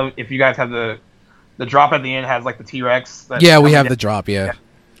end. I don't know if you guys have the drop at the end has like the T-Rex. Yeah, we have the drop. Yeah.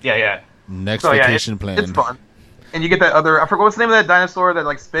 Next So, vacation plan. It's fun. And you get that other, I forgot what's the name of that dinosaur that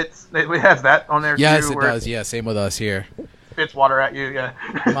like spits. It has that on there Yes, too. it does. Yeah, same with us here. Spits water at you.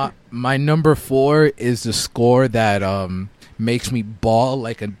 Yeah. my number 4 is the score that makes me bawl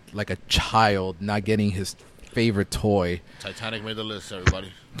like a child not getting his favorite toy. Titanic made the list,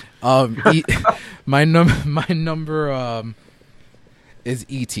 everybody. My number is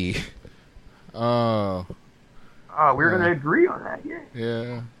E.T. Oh. Oh, we're gonna agree on that.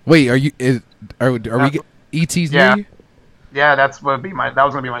 Yeah. Wait, are we E.T.'s Yeah. movie? Yeah, that was gonna be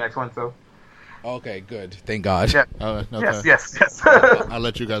my next one. So. Okay, good. Thank God. Yeah. Okay. Yes. I'll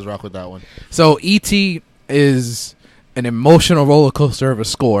let you guys rock with that one. So E.T. is an emotional roller coaster of a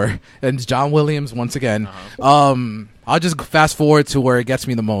score, and it's John Williams once again. I'll just fast forward to where it gets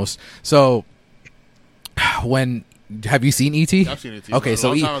me the most. So have you seen E.T.? I've seen E.T. Okay, a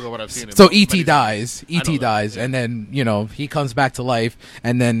long time ago, but I've seen it. So E.T. dies. I know E.T. that, dies, yeah. and then he comes back to life,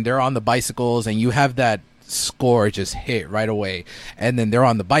 and then they're on the bicycles, and you have that score just hit right away, and then they're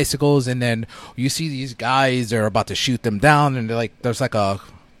on the bicycles, and then you see these guys are about to shoot them down, and they're like, there's like a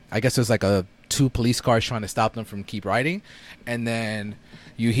 2 police cars trying to stop them from keep riding, and then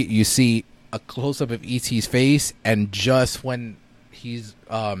you see a close up of E.T.'s face, and just when he's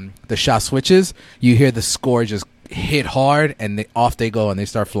the shot switches, you hear the score just hit hard, and off they go, and they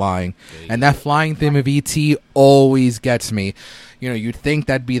start flying. And that flying theme of E.T. always gets me. You'd think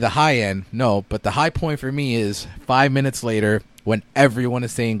that'd be the high end. No, but the high point for me is 5 minutes later when everyone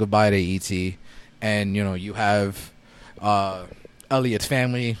is saying goodbye to E.T. and you have Elliot's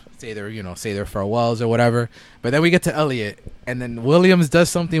family say their farewells or whatever. But then we get to Elliot, and then Williams does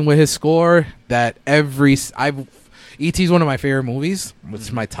something with his score that E.T. is one of my favorite movies.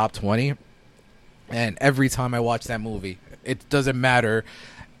 It's my top 20. And every time I watch that movie, it doesn't matter.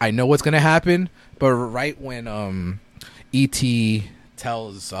 I know what's going to happen, but right when E.T.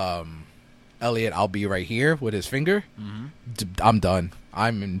 tells Elliot, "I'll be right here" with his finger, I'm done.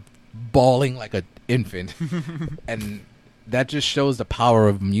 I'm bawling like an infant. And that just shows the power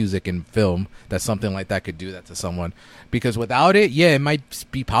of music and film, that something like that could do that to someone. Because without it, it might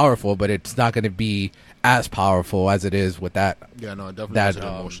be powerful, but it's not going to be as powerful as it is with that. Yeah, no, it definitely has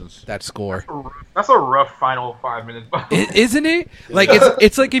emotions. That score. That's a rough final 5 minutes. Isn't it? Like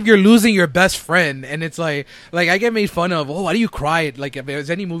it's like if you're losing your best friend, and it's like I get made fun of. Oh, why do you cry? Like if there's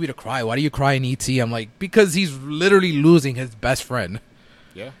any movie to cry, why do you cry in E.T.? I'm like, because he's literally losing his best friend.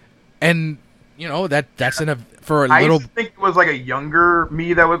 Yeah. And that's for a I little. used to think it was like a younger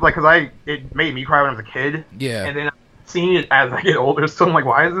me that was like, because it made me cry when I was a kid. Yeah. And then seeing it as I get older, so I'm like,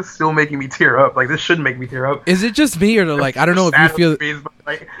 why is this still making me tear up? Like, this shouldn't make me tear up. Is it just me, or like I don't know if you feel,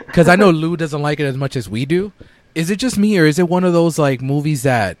 because I know Lou doesn't like it as much as we do. Is it just me, or is it one of those like movies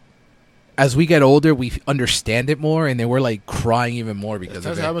that as we get older we understand it more, and then we're like crying even more because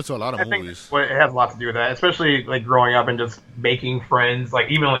of it? That happens to a lot of movies. It has a lot to do with that, especially like growing up and just making friends. Like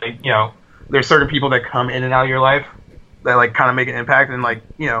even like there's certain people that come in and out of your life that like kind of make an impact, and like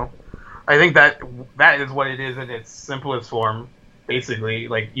I think that is what it is in its simplest form, basically.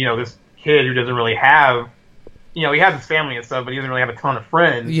 Like, this kid who doesn't really have, he has his family and stuff, but he doesn't really have a ton of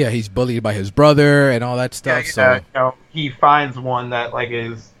friends. Yeah, he's bullied by his brother and all that stuff. So he finds one that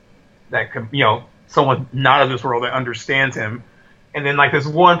someone not of this world that understands him, and then like this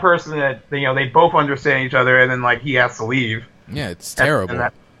one person that they both understand each other, and then like he has to leave. Yeah, it's terrible.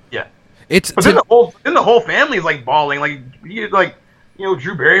 But then the whole family is like bawling, like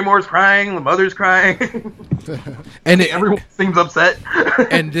Drew Barrymore's crying, the mother's crying, and everyone seems upset.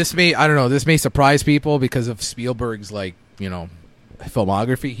 And this may surprise people because of Spielberg's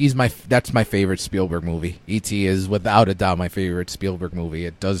filmography, that's my favorite Spielberg movie. E.T. is without a doubt my favorite Spielberg movie.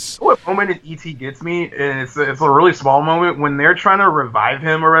 It does. What moment in E.T. gets me is it's a really small moment when they're trying to revive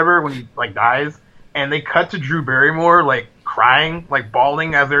him or whatever when he like dies, and they cut to Drew Barrymore like crying, like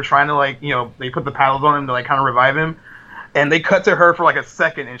bawling as they're trying to like they put the paddles on him to like kind of revive him. And they cut to her for like a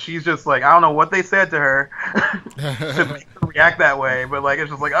second, and she's just like, I don't know what they said to her to make her react that way, but like it's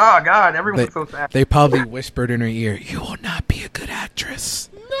just like, oh god, everyone's so sad. They probably whispered in her ear, "You will not be a good actress."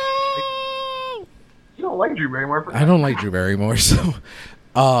 No, You don't like Drew Barrymore? I don't like Drew Barrymore, so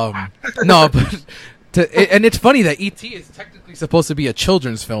no, but and it's funny that E.T. is technically supposed to be a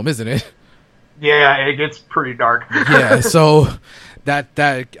children's film, isn't it? Yeah, it gets pretty dark. Yeah, so that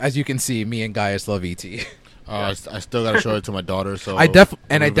as you can see, me and Gaius love E.T. I still gotta show it to my daughter. So I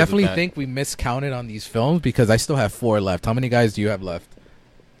definitely think we miscounted on these films because I still have 4 left. How many guys do you have left?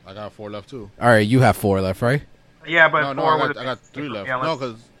 I got 4 left too. All right, you have 4 left, right? Yeah, but No, I got 3 left. No,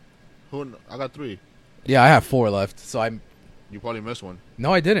 because I got 3. Yeah, I have 4 left. So You probably missed one.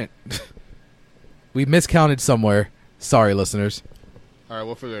 No, I didn't. We miscounted somewhere. Sorry, listeners. All right,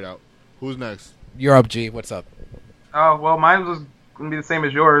 we'll figure it out. Who's next? You're up, G. What's up? Oh well, mine was gonna be the same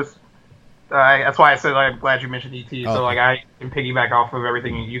as yours. That's why I said I'm glad you mentioned E.T. Okay. So like I can piggyback off of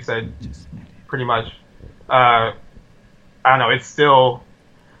everything you said, pretty much. I don't know. It's still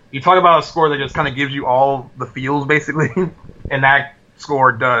you talk about a score that just kind of gives you all the feels basically, and that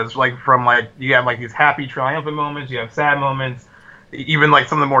score does. Like from like you have like these happy triumphant moments, you have sad moments, even like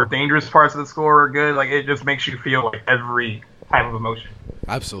some of the more dangerous parts of the score are good. Like it just makes you feel like every type of emotion.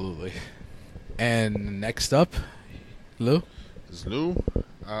 Absolutely. And next up, Lou. It's Lou.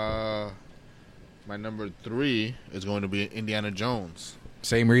 My number 3 is going to be Indiana Jones.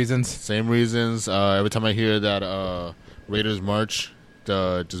 Same reasons. Same reasons. Every time I hear that Raiders March,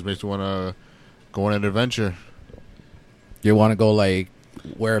 just makes me want to go on an adventure. You want to go like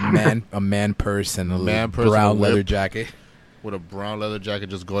wear a man purse and a brown leather jacket. With a brown leather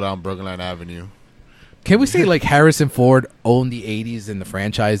jacket, just go down Bergenline Avenue. Can we say like Harrison Ford owned the 80s in the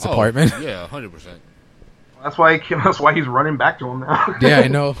franchise department? Yeah, 100%. That's why he's running back to him now. Yeah, I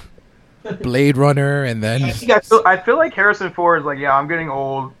know. Blade Runner, and then I feel like Harrison Ford is like, yeah, I'm getting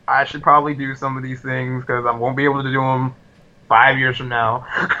old. I should probably do some of these things because I won't be able to do them 5 years from now.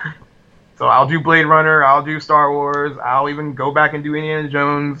 So I'll do Blade Runner. I'll do Star Wars. I'll even go back and do Indiana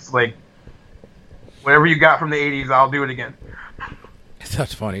Jones. Like whatever you got from the 80s, I'll do it again.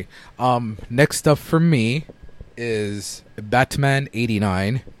 that's funny. Next up for me is Batman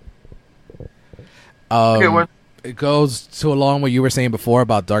 '89. Okay, what? It goes to along what you were saying before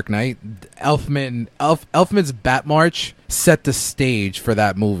about Dark Knight. Elfman's Bat March set the stage for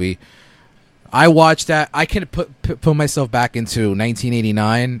that movie. I watched that. I can put myself back into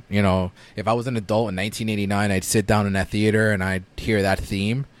 1989. You know, if I was an adult in 1989, I'd sit down in that theater and I'd hear that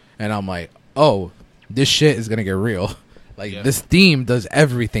theme, and I'm like, oh, this shit is gonna get real. Like this theme does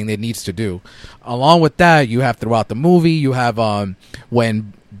everything it needs to do. Along with that, you have throughout the movie, you have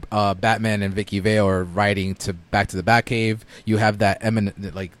when Batman and Vicky Vale are riding back to the Batcave. You have that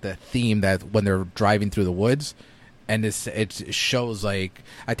eminent, like the theme that when they're driving through the woods, and it shows like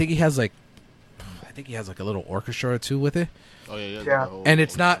I think he has like a little orchestra or two with it. Oh Yeah. And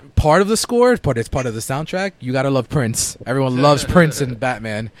it's not part of the score, but it's part of the soundtrack. You gotta love Prince. Everyone loves Prince and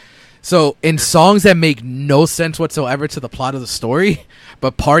Batman. So in songs that make no sense whatsoever to the plot of the story,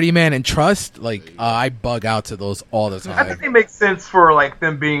 but Party Man and Trust, like I bug out to those all the time. I think they make sense for like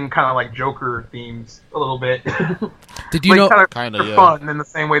them being kind of like Joker themes a little bit. Did you know? Kinda, they're yeah. fun in the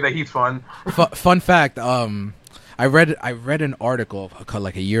same way that he's fun. Fun fact. I read an article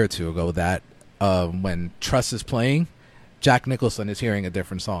like a year or two ago that when Trust is playing, Jack Nicholson is hearing a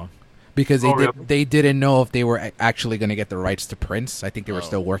different song. Because they didn't know if they were actually going to get the rights to Prince. I think they were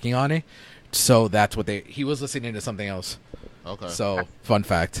still working on it. So that's what he was listening to something else. Okay. So, fun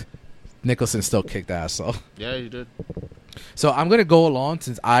fact. Nicholson still kicked ass, so. Yeah, you did. So I'm going to go along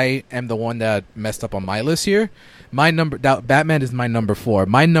since I am the one that messed up on my list here. Batman is my number 4.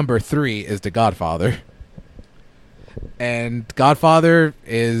 My number 3 is The Godfather. And Godfather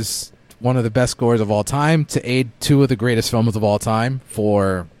is one of the best scores of all time to aid 2 of the greatest films of all time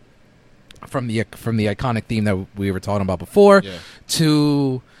from the iconic theme that we were talking about before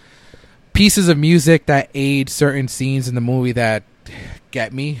to pieces of music that aid certain scenes in the movie that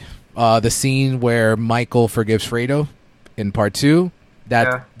get me. The scene where Michael forgives Fredo in part 2,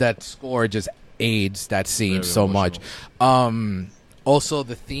 that score just aids that scene so much. Also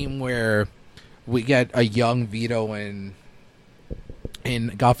the theme where we get a young Vito in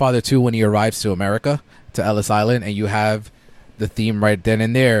Godfather 2 when he arrives to America, to Ellis Island, and you have the theme right then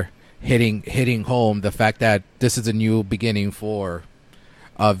and there hitting home the fact that this is a new beginning for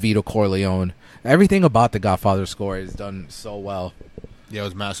Vito Corleone. Everything about the Godfather score is done so well. Yeah, it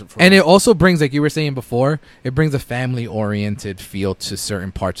was massive. And it also brings, like you were saying before, it brings a family-oriented feel to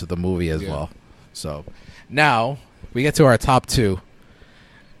certain parts of the movie as well. So now we get to our top two.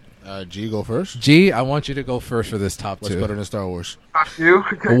 G, go first. G, I want you to go first for this top two. What's better than Star Wars? You?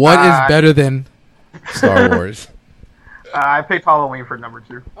 What is better than Star Wars? I picked Halloween for number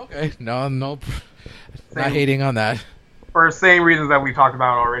 2. Okay, no, not hating on that. For the same reasons that we talked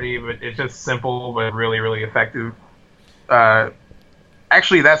about already, but it's just simple but really, really effective.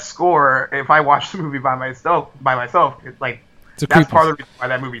 Actually, that score, if I watch the movie by myself, it's like that's part of the reason why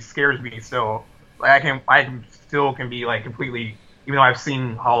that movie scares me still. Like I can still be like completely, even though I've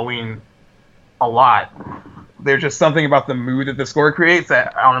seen Halloween a lot, there's just something about the mood that the score creates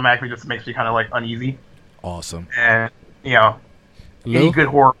that automatically just makes me kind of like uneasy. Awesome. And any good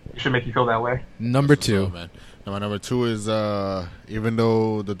horror should make you feel that way. Number 2, man. Now, my number 2 is even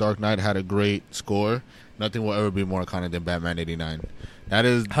though The Dark Knight had a great score, nothing will ever be more iconic than Batman '89. That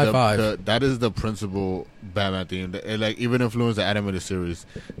is that is the principal Batman theme. It like even influenced the animated series.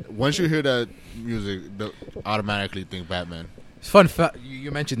 Once you hear that music, automatically think Batman. Fun fact: you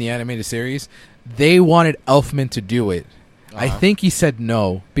mentioned the animated series. They wanted Elfman to do it. I think he said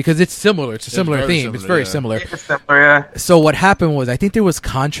no because it's similar. It's a similar theme. It's very similar. It's similar, yeah. So what happened was, I think there was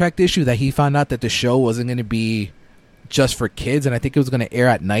contract issue that he found out that the show wasn't going to be just for kids, and I think it was going to air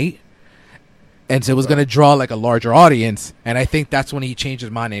at night, and so it was going to draw like a larger audience. And I think that's when he changed his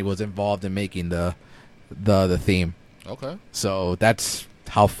mind and he was involved in making the theme. Okay. So that's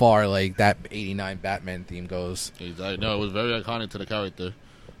how far like that '89 Batman theme goes. Exactly. No, it was very iconic to the character.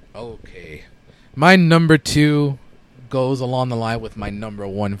 Okay, my number 2 goes along the line with my number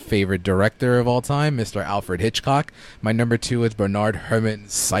 1 favorite director of all time, Mr. Alfred Hitchcock. My number 2 is Bernard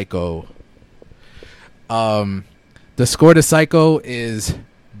Herrmann's Psycho. The score to Psycho is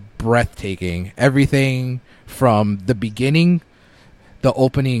breathtaking. Everything from the beginning, the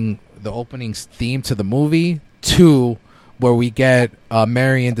opening theme to the movie, to where we get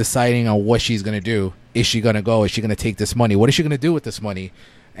Marion deciding on what she's gonna do. Is she gonna go? Is she gonna take this money? What is she gonna do with this money?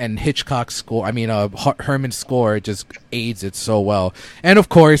 And Hitchcock's score, Herrmann's score just aids it so well. And of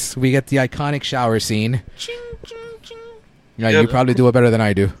course, we get the iconic shower scene. Ching, ching, ching. Yeah, you probably do it better than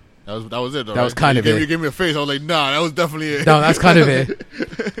I do. That was it, though. That was kind of it. You gave me a face. I was like, nah, that was definitely it. No, that's kind of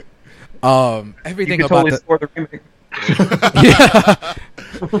it. Everything about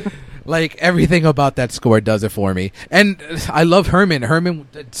like everything about that score does it for me. And I love Herrmann. Herrmann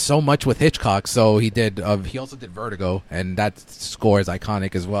did so much with Hitchcock. So he also did Vertigo, and that score is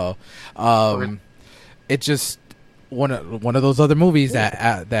iconic as well. It's just one of those other movies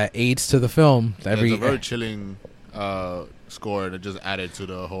that aids to the film. It's a very chilling score that just added to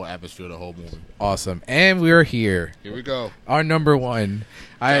the whole atmosphere of the whole movie. Awesome. And we're here. Here we go. Our number 1.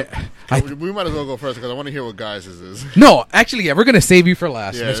 We might as well go first because I want to hear what guys' is. No, actually, yeah, we're going to save you for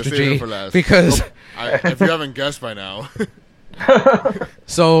last, yeah, Mr. G. For last. Because if you haven't guessed by now.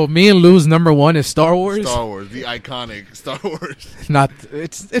 So me and Lou's number 1 is Star Wars. Star Wars, the iconic Star Wars.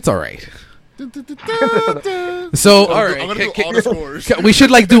 It's all right. So all right, I'm gonna do all the scores. We should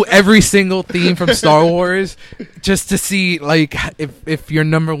like do every single theme from Star Wars just to see like if your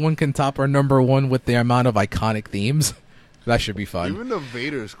number 1 can top our number 1 with the amount of iconic themes. That should be fun. Even the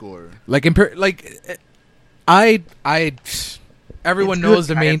Vader score. Like everyone knows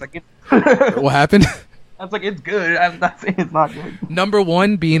the main. What happened? I was like, it's good. I'm not saying it's not good. Number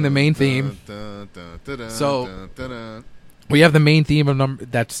 1 being the main theme. So we have the main theme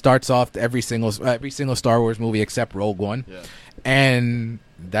of that starts off every single Star Wars movie except Rogue One, and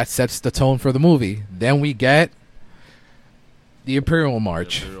that sets the tone for the movie. Then we get the Imperial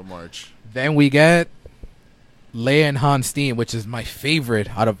March. Then we get Leia and Han's theme, which is my favorite.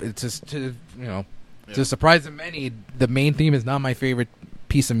 It's just to the surprise of many, the main theme is not my favorite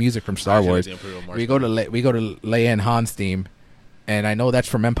piece of music from Star Wars. We go to Leia and Han's theme, and I know that's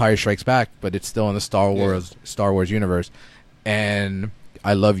from Empire Strikes Back, but it's still in the Star Wars universe. And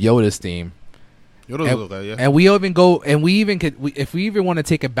I love Yoda's theme. And we even could, if we even want to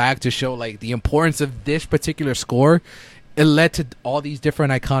take it back to show like the importance of this particular score, it led to all these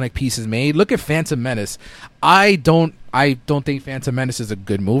different iconic pieces made. Look at Phantom Menace. I don't think Phantom Menace is a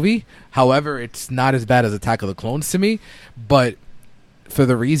good movie. However, it's not as bad as Attack of the Clones to me. But for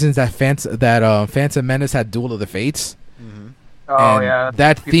the reasons that Phantom Menace had Duel of the Fates. Mm-hmm.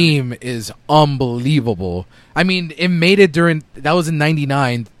 That theme is unbelievable. I mean, it made it that was in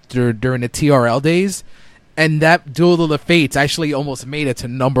 '99 during the TRL days, and that Duel of the Fates actually almost made it to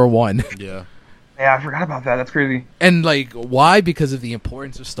number 1. Yeah. Yeah, I forgot about that. That's crazy. And like, why? Because of the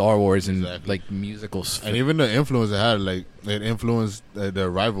importance of Star Wars and Exactly. like musicals. And even the influence it had, like it influenced the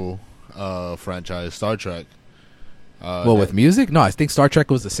rival franchise, Star Trek. Well, with music, no, I think Star Trek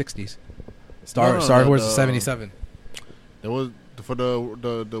was the '60s. Star Wars was '77. There was for the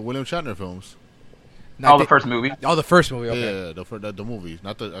William Shatner films. No, The first movie. Oh, the first movie. Okay. Yeah, the movies,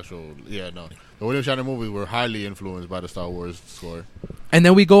 not the actual. Yeah, no, the William Shatner movies were highly influenced by the Star Wars score. And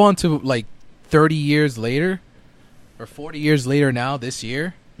then we go on to like 30 years later, or 40 years later now this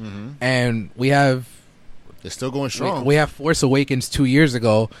year, and we have It's still going strong. we have Force Awakens 2 years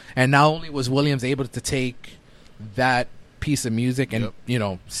ago, and not only was Williams able to take that piece of music and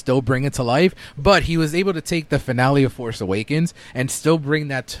still bring it to life, but he was able to take the finale of Force Awakens and still bring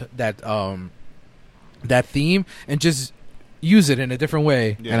that theme and just use it in a different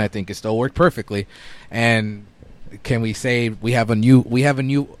way. Yeah. And I think it still worked perfectly. And can we say we have a new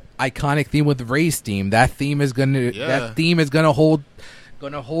iconic theme with Rey's theme? That theme is gonna hold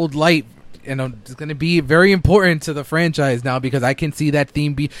light. It's going to be very important to the franchise now because I can see that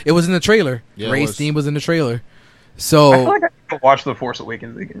theme it was in the trailer. Yeah, Rey's theme was in the trailer. So I feel like I could watch The Force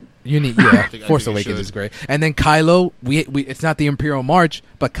Awakens again. you need, I Force think you Awakens should. is great. And then Kylo, we it's not the Imperial March,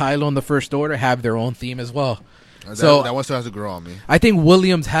 but Kylo and the First Order have their own theme as well. So that one still has to grow on me. I think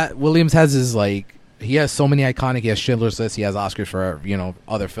Williams has his like he has so many iconic. He has Schindler's List. He has Oscars for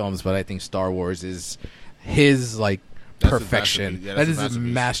other films, but I think Star Wars is his like That's his perfection. masterpiece. Yeah, That that's is his his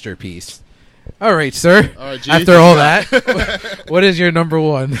masterpiece. masterpiece. All right, sir. All right, G, After all that, what is your number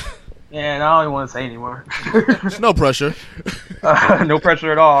one? Yeah, and I don't even want to say anymore. No pressure. No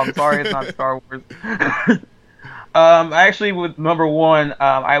pressure at all. I'm sorry, it's not Star Wars. Actually, with number one,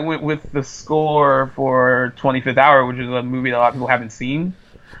 I went with the score for 25th Hour, which is a movie that a lot of people haven't seen.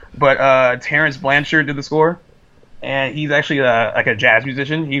 But Terrence Blanchard did the score, and he's actually like a jazz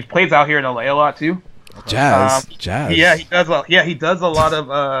musician. He plays out here in LA a lot too. Jazz. Yeah, he does. He does a lot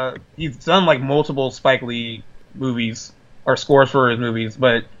of. He's done like multiple Spike Lee movies or scores for his movies,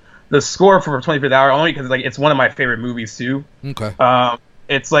 but the score for 25th Hour only because like it's one of my favorite movies too. Okay.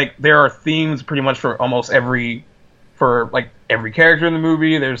 It's like there are themes pretty much for almost every character in the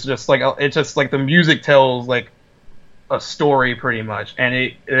movie. There's just like it's just like the music tells like a story pretty much,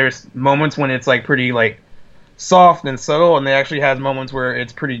 and there's moments when it's like pretty like soft and subtle, and it actually has moments where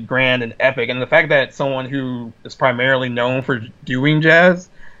it's pretty grand and epic. And the fact that someone who is primarily known for doing jazz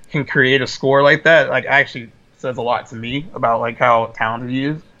can create a score like that, like actually says a lot to me about like how talented he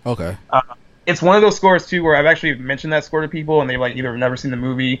is. Okay. It's one of those scores too where I've actually mentioned that score to people, and they've like either never seen the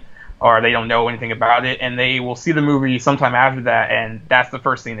movie or they don't know anything about it, and they will see the movie sometime after that, and that's the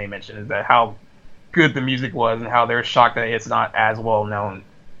first thing they mention is that how good the music was and how they're shocked that it's not as well known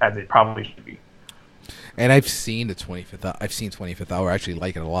as it probably should be. And I've seen 25th Hour. I actually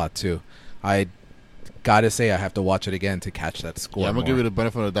like it a lot too. I gotta say I have to watch it again to catch that score. Yeah, I'm gonna more. give you the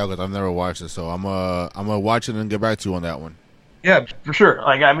benefit of the doubt because I've never watched it, so I'm gonna watch it and get back to you on that one. Yeah, for sure.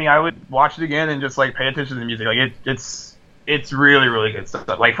 Like, I mean, I would watch it again and just like pay attention to the music. Like, it's really, really good stuff.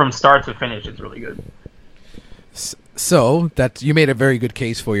 Like from start to finish, it's really good. So that you made a very good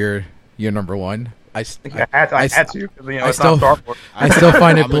case for your number one. I had to, because it's still- not Star Wars. I still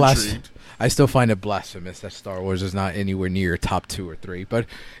find it I'm blasphemous. intrigued. I still find it blasphemous that Star Wars is not anywhere near your top 2 or 3. But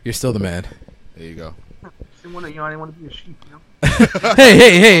you're still the man. There you go. I didn't want to be a sheep, you know.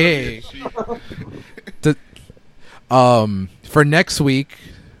 Hey. For next week,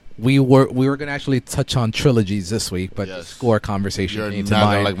 we were going to actually touch on trilogies this week, but the Yes. score conversation You're came not to gonna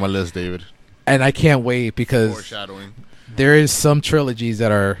mind, like my list, David. and I can't wait because Foreshadowing. there is some trilogies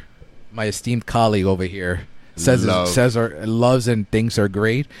that are my esteemed colleague over here loves and thinks are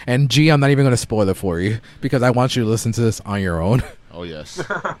great. And G, I'm not even going to spoil it for you because I want you to listen to this on your own. Oh yes.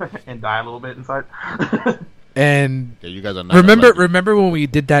 And die a little bit inside. And Yeah, you guys are not. remember when we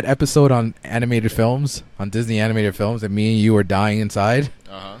did that episode on animated films, on Disney animated films, and me and you were dying inside?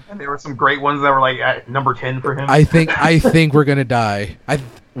 Uh-huh. And there were some great ones that were like at number 10 for him. I think we're gonna die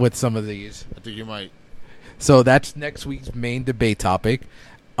with some of these. I think you might. So that's next week's main debate topic.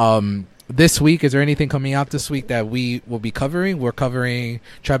 This week, is there anything coming out this week that we will be covering? We're covering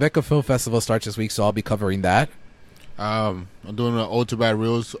Tribeca Film Festival starts this week, so I'll be covering that. I'm doing an Old to Bad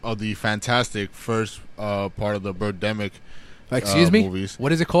Reels of the fantastic first part of the Birdemic. Excuse me? Movies.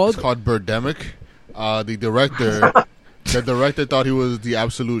 What is it called? It's called Birdemic. The director thought he was the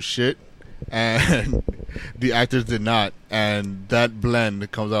absolute shit, and the actors did not. And that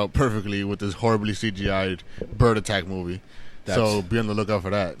blend comes out perfectly with this horribly CGI'd bird attack movie. So be on the lookout for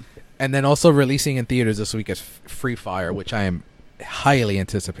that. And then also releasing in theaters this week is Free Fire, which I am highly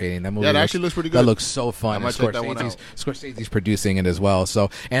anticipating that movie. Yeah, it actually looks pretty good. That looks so fun. I might check that one out. Scorsese's producing it as well. So,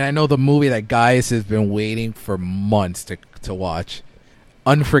 and I know the movie that guys has been waiting for months to watch,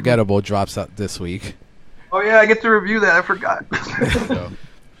 Unforgettable, drops out this week. Oh yeah, I get to review that. I forgot.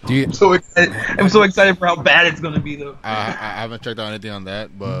 I'm so excited for how bad it's going to be, though. I haven't checked out anything on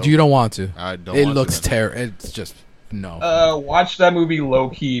that, but you don't want to. I don't. It looks terrible. It's just no. Watch that movie low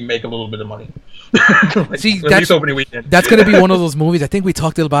key, make a little bit of money. See, at least opening weekend. That's going to be one of those movies. I think we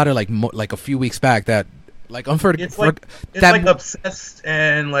talked about it like a few weeks back. That like Unforgettable. It's like Obsessed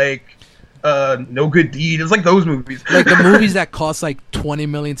and like No Good Deed. It's like those movies. Like the movies that cost like $20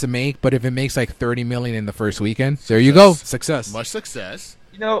 million to make, but if it makes like $30 million in the first weekend, there you go, success. Much success.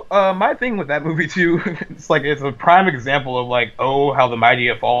 You know, my thing with that movie too, it's a prime example of like, how the mighty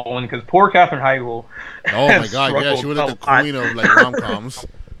have fallen. Because poor Katherine Heigl. Oh my God, yeah, she was like the queen of like rom-coms.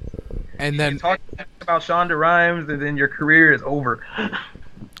 And then you talk about Shonda Rhimes, and then your career is over.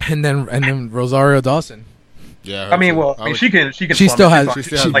 And then Rosario Dawson. Yeah, I mean, she can. She still has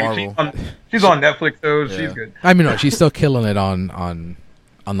Marvel. She's on Netflix, so she's good. I mean, no, she's still killing it on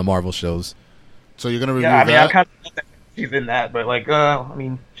the Marvel shows. So you're gonna review that? Yeah, I mean, I kind of think she's in that, but like, I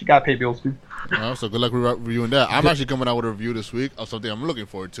mean, she got to pay bills too. So good luck reviewing that. I'm actually coming out with a review this week of something I'm looking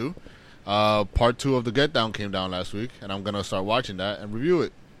forward to. Part 2 of The Get Down came down last week, and I'm gonna start watching that and review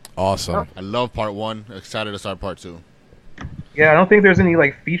it. Awesome. I love Part 1. Excited to start Part 2. Yeah, I don't think there's any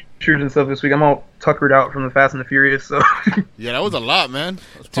like features and stuff this week. I'm all tuckered out from the Fast and the Furious, so. Yeah, that was a lot, man.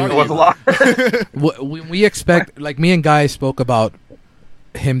 It was a lot. we expect, like me and Guy spoke about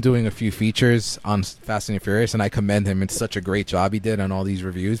him doing a few features on Fast and the Furious, and I commend him. It's such a great job he did on all these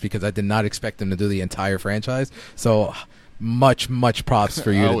reviews because I did not expect him to do the entire franchise. So much props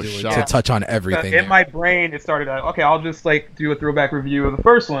for you to touch on everything. In my brain, it started out, okay, I'll just like do a throwback review of the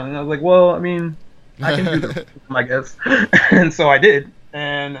first one, and I was like, well, I mean, I can do this, I guess. And so I did,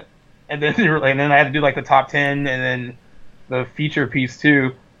 and then I had to do like the top 10 and then the feature piece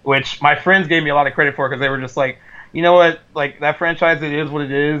too, which my friends gave me a lot of credit for because they were just like, you know what, like that franchise, it is what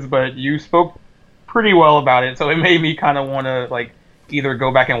it is, but you spoke pretty well about it, so it made me kind of want to like either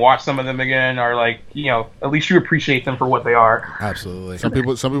go back and watch some of them again, or like, you know, at least you appreciate them for what they are. Absolutely. Some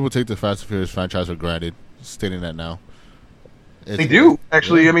people take the Fast and Furious franchise for granted, stating that now. They do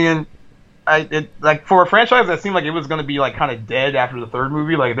actually. Yeah. I mean, like for a franchise that seemed like it was going to be like kind of dead after the third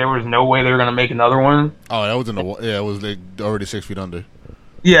movie, like there was no way they were going to make another one. Oh, that was it was like already 6 feet under.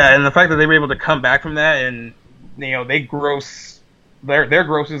 Yeah, and the fact that they were able to come back from that, and you know, they gross their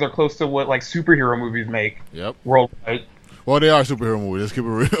grosses are close to what like superhero movies make. Yep. Worldwide. Well, they are superhero movies. Let's keep it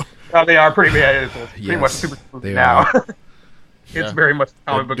real. Oh, they are pretty bad. It's pretty much superhero movies now. It's very much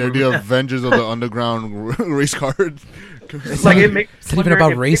comic book. They're the Avengers of the underground race cars. It's like it's not even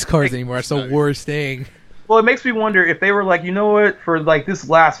about race cars anymore. It's the worst thing. Well, it makes me wonder if they were like, you know what, for like this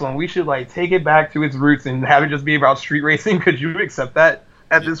last one, we should like take it back to its roots and have it just be about street racing. Could you accept that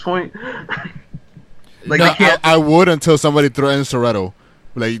at this point? Like, no, I would until somebody threatens Toretto.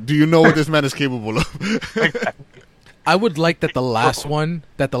 Like, do you know what this man is capable of? I would like that the last one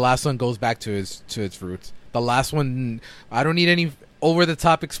goes back to its roots. The last one, I don't need any over the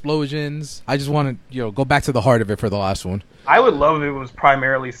top explosions. I just want to go back to the heart of it for the last one. I would love if it was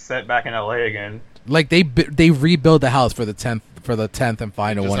primarily set back in LA again. Like they rebuild the house for the 10th and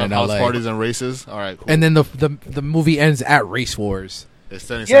final one in LA. House parties and races. All right, cool. And then the movie ends at Race Wars.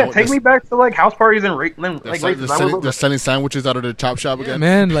 Take me back to like house parties and races. They're selling sandwiches out of the chop shop again.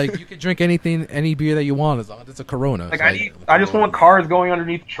 Man, like you can drink any beer that you want as long as it's a Corona. Like I just want cars going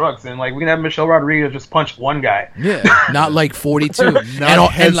underneath trucks, and like we can have Michelle Rodriguez just punch one guy. Yeah, not like 42.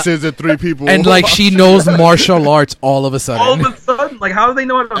 Not head scissors 3 people. And like she knows martial arts all of a sudden. All of a sudden, like how do they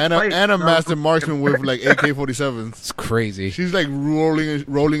know how to fight? And a master marksman with like AK-47s. It's crazy. She's like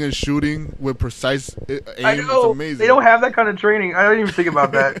rolling and shooting with precise aim. I know. It's amazing. They don't have that kind of training. I don't even think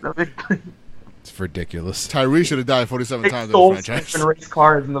about that. It's ridiculous. Tyrese should have died 47 times in the franchise. And race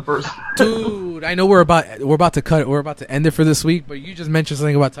cars in the first. Dude, I know we're about to end it for this week, but you just mentioned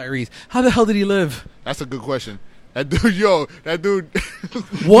something about Tyrese. How the hell did he live? That's a good question. That dude.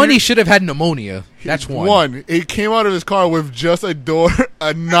 One, he should have had pneumonia. That's one. One, he came out of his car with just a door,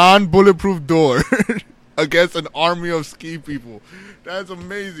 a non-bulletproof door, against an army of ski people. That's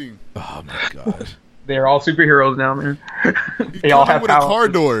amazing. Oh my god. They're all superheroes now, man. They all have with power. A car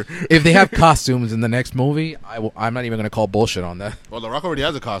door. If they have costumes in the next movie, I'm not even going to call bullshit on that. Well, The Rock already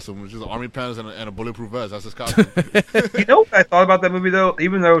has a costume, which is army pants and a bulletproof vest. That's his costume. You know what I thought about that movie, though?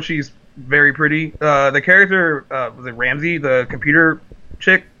 Even though she's very pretty, the character, was it Ramsey, the computer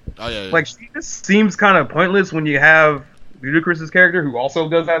chick? Oh, yeah. Like, she just seems kind of pointless when you have Ludacris's character, who also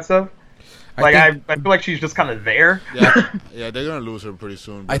does that stuff. I feel like she's just kind of there. Yeah, they're gonna lose her pretty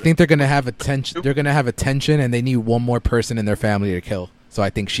soon. I think they're gonna have a tension. They're gonna have a tension, and they need one more person in their family to kill. So I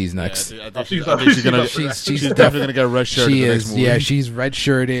think she's next. I think she's definitely gonna get red shirted. She the is. next movie. Yeah, she's red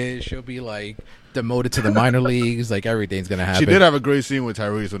shirted. She'll be like demoted to the minor leagues. Like everything's gonna happen. She did have a great scene with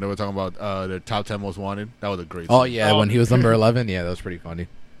Tyrese when they were talking about the top 10 most wanted. That was a great scene. Oh yeah, when he was number 11. Yeah, that was pretty funny.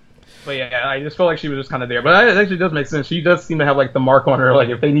 But yeah, I just felt like she was just kind of there. But it actually does make sense. She does seem to have like the mark on her. Like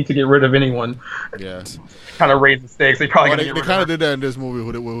if they need to get rid of anyone, yeah, kind of raise the stakes. They probably they kind of did that in this movie.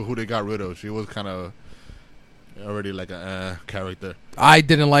 Who they got rid of? She was kind of already like a character. I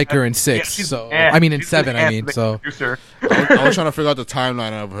didn't like her in 6. Yeah, so I mean in 7. I mean so. I was trying to figure out the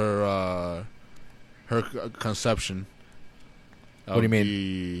timeline of her conception. What do you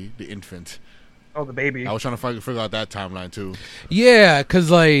mean? The infant. Oh, the baby. I was trying to figure out that timeline too. Yeah, because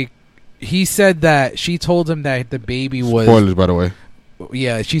like he said that she told him that the baby was. Spoilers, by the way.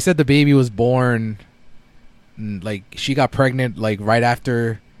 Yeah, she said the baby was born. Like she got pregnant like right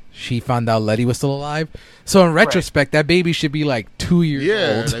after she found out Letty was still alive. So in retrospect, that baby should be like 2 years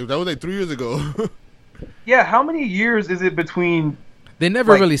old. Yeah, that was like 3 years ago. Yeah, how many years is it between? They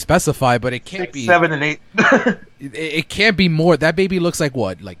never really specify, but it can't 6, be 7, and 8. it can't be more. That baby looks like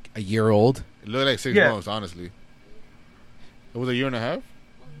what, like a year old? It looked like 6 months, honestly. It was a year and a half.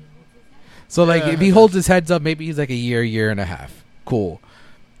 So like, if he holds his heads up, maybe he's like a year and a half. Cool.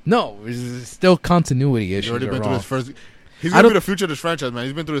 No, it's still continuity issues. He's already been through his first. He's gonna be the future of this franchise, man.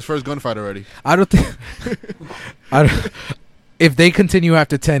 He's been through his first gunfight already. I don't think. If they continue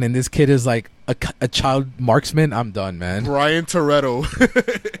after 10 and this kid is like a child marksman, I'm done, man. Brian Toretto.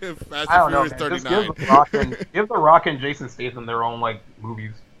 Fast I don't and know. Furious Man. 39. Just give the Rock and Jason Statham their own like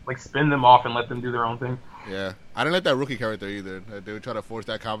movies. Like spin them off and let them do their own thing. Yeah, I didn't like that rookie character either. They would try to force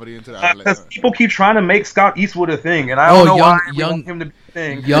that comedy into that. Because people keep trying to make Scott Eastwood a thing, and I don't know why we want him to be a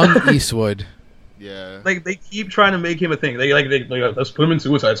thing. Young Eastwood. Yeah. Like they keep trying to make him a thing. They let's put him in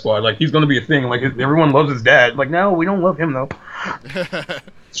Suicide Squad. Like he's gonna be a thing. Like everyone loves his dad. Like no, we don't love him though.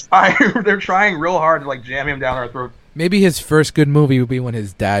 They're trying real hard to like jam him down our throats. Maybe his first good movie would be when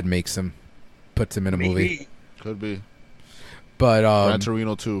his dad puts him in a movie. Could be. But Gran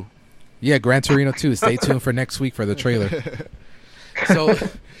Torino 2. Yeah, Gran Torino 2. Stay tuned for next week for the trailer. So,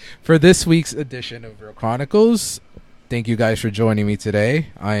 for this week's edition of Real Chronicles, thank you guys for joining me today.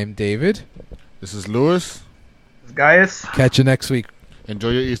 I am David. This is Lewis. This is Gaius. Catch you next week. Enjoy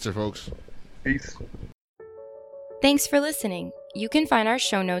your Easter, folks. Peace. Thanks for listening. You can find our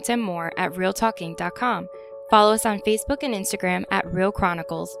show notes and more at realtalking.com. Follow us on Facebook and Instagram at Real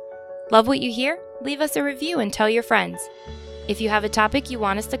Chronicles. Love what you hear? Leave us a review and tell your friends. If you have a topic you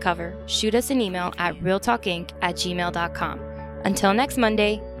want us to cover, shoot us an email at realtalkinc@gmail.com. Until next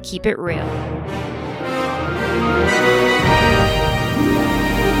Monday, keep it real.